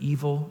good and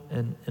evil,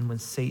 and when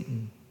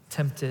Satan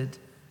tempted,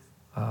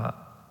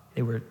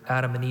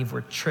 Adam and Eve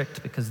were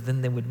tricked because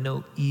then they would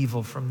know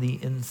evil from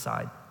the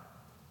inside.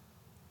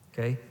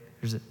 Okay?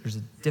 There's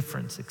a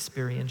difference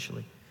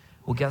experientially.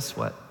 Well, guess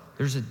what?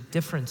 There's a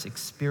difference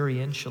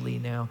experientially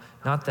now.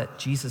 Not that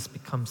Jesus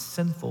becomes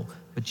sinful,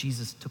 but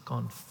Jesus took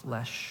on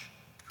flesh.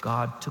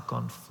 God took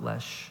on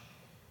flesh.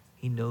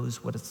 He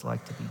knows what it's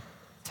like to be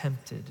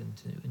tempted and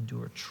to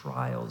endure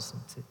trials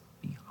and to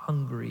be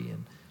hungry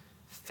and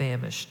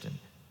famished and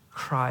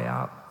cry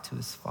out to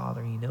his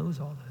Father. He knows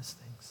all those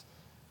things.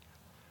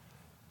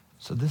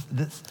 So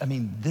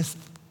this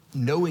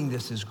knowing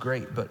this is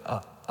great, but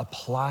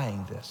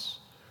applying this,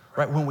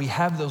 right? When we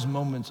have those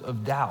moments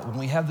of doubt, when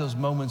we have those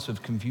moments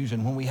of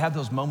confusion, when we have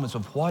those moments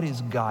of what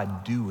is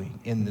God doing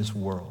in this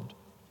world?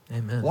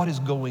 Amen. What is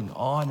going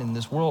on in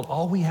this world?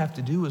 All we have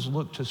to do is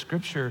look to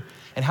Scripture,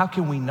 and how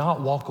can we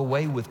not walk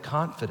away with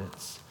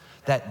confidence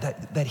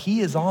that he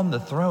is on the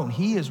throne,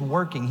 he is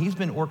working, he's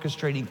been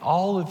orchestrating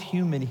all of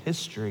human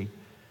history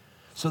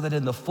so that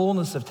in the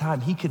fullness of time,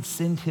 he could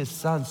send his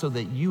son so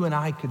that you and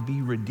I could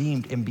be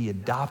redeemed and be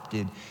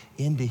adopted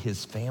into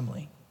his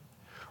family.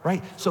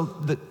 Right? So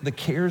the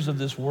cares of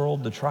this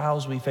world, the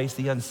trials we face,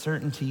 the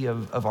uncertainty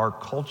of our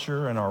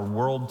culture and our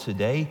world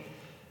today,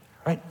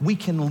 right? We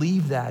can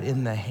leave that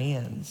in the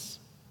hands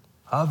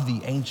of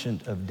the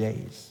Ancient of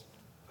Days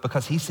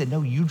because he said,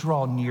 no, you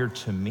draw near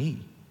to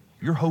me.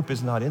 Your hope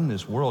is not in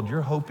this world.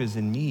 Your hope is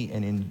in me,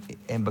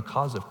 and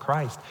because of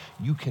Christ,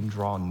 you can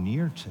draw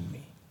near to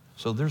me.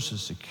 So there's a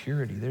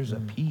security, there's a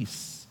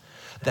peace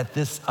that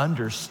this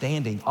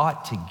understanding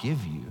ought to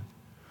give you.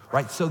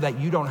 Right, so that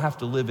you don't have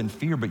to live in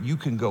fear, but you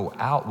can go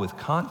out with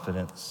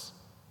confidence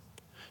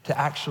to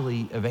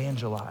actually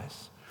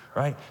evangelize,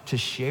 right? To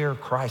share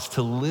Christ,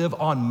 to live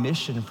on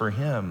mission for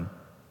him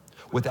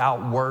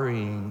without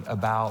worrying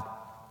about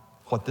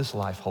what this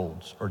life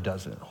holds or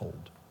doesn't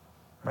hold,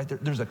 right?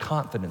 There's a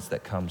confidence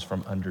that comes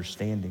from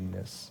understanding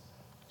this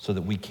so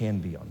that we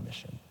can be on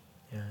mission.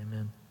 Yeah,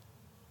 amen.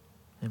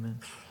 Amen.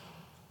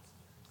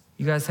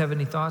 You guys have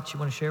any thoughts you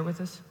want to share with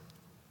us?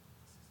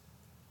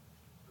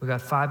 We got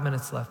 5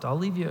 minutes left. I'll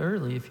leave you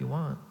early if you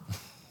want.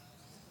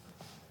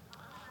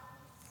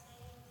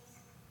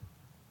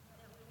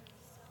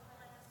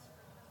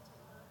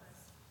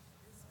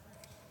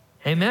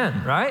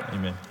 Amen, right?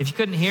 Amen. If you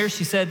couldn't hear,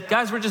 she said,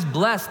 guys, we're just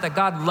blessed that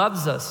God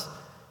loves us.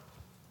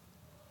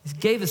 He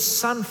gave his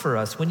son for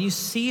us. When you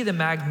see the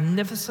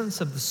magnificence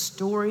of the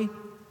story,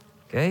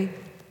 okay,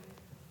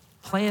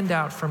 planned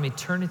out from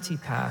eternity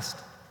past.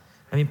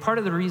 I mean, part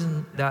of the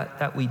reason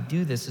that we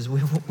do this is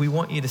we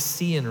want you to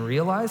see and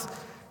realize,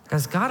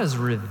 because God has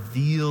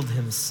revealed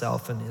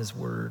himself in his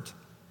word.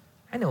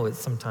 I know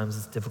sometimes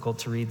it's difficult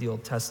to read the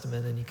Old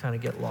Testament and you kind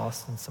of get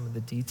lost in some of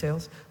the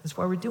details. That's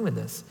why we're doing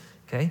this,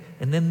 okay?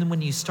 And then when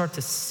you start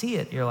to see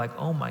it, you're like,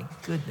 oh my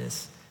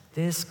goodness,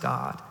 this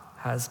God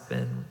has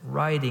been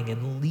writing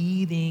and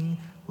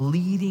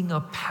leading a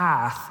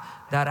path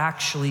that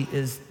actually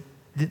is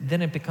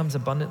then it becomes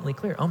abundantly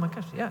clear. Oh my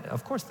gosh, yeah,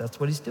 of course, that's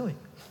what he's doing.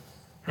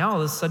 Now all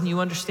of a sudden you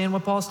understand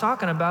what Paul's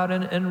talking about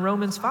in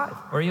Romans 5,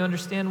 or you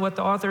understand what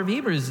the author of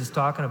Hebrews is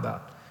talking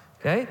about,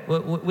 okay?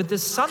 With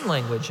this son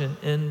language,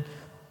 and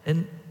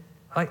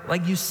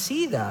like you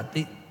see that.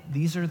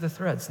 These are the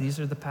threads, these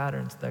are the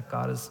patterns that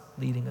God is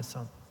leading us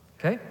on,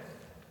 okay?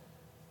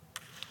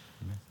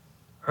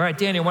 All right,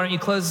 Daniel, why don't you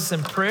close us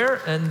in prayer,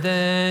 and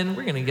then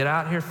we're gonna get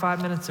out here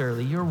 5 minutes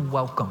early. You're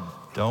welcome.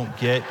 Don't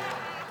get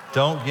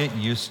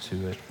used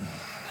to it.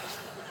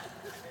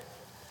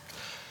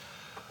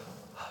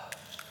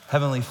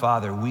 Heavenly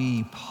Father,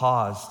 we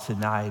pause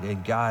tonight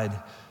and God,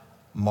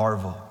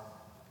 marvel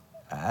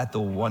at the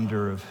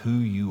wonder of who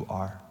you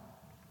are.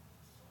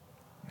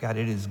 God,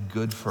 it is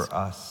good for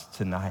us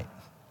tonight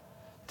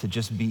to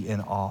just be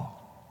in awe,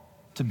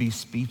 to be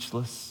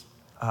speechless,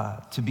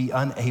 to be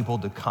unable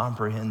to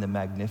comprehend the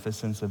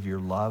magnificence of your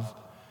love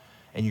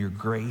and your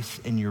grace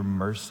and your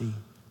mercy.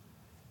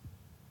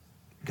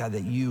 God,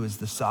 that you as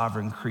the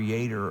sovereign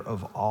creator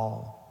of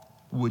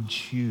all would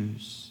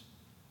choose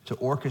to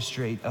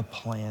orchestrate a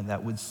plan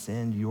that would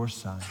send your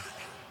son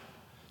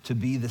to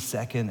be the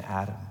second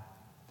Adam,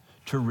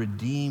 to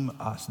redeem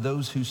us,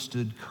 those who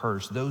stood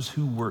cursed, those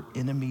who were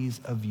enemies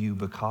of you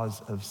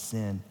because of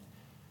sin.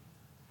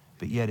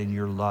 But yet in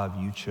your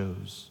love, you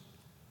chose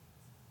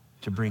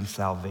to bring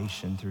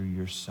salvation through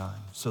your son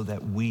so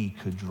that we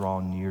could draw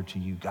near to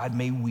you. God,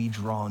 may we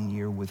draw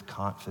near with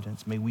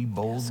confidence. May we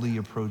boldly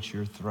approach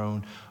your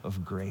throne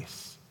of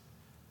grace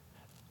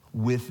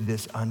with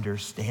this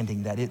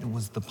understanding that it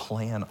was the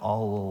plan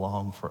all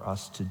along for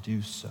us to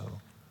do so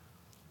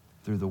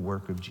through the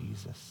work of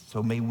Jesus.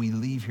 So may we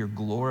leave here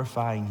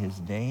glorifying his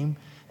name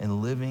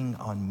and living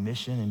on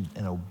mission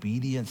and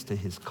obedience to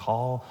his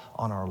call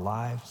on our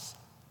lives,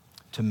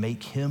 to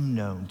make him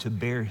known, to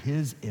bear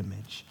his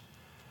image,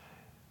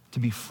 to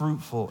be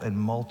fruitful and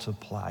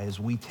multiply as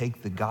we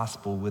take the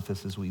gospel with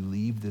us as we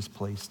leave this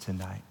place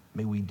tonight.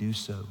 May we do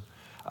so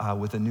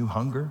with a new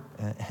hunger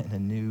and a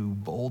new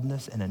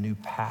boldness and a new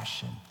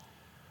passion,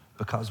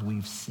 because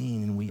we've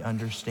seen and we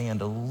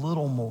understand a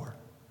little more.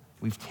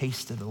 We've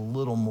tasted a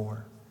little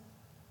more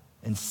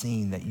and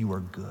seen that you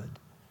are good.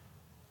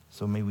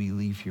 So may we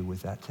leave here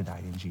with that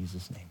tonight in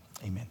Jesus' name.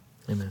 Amen.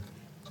 Amen.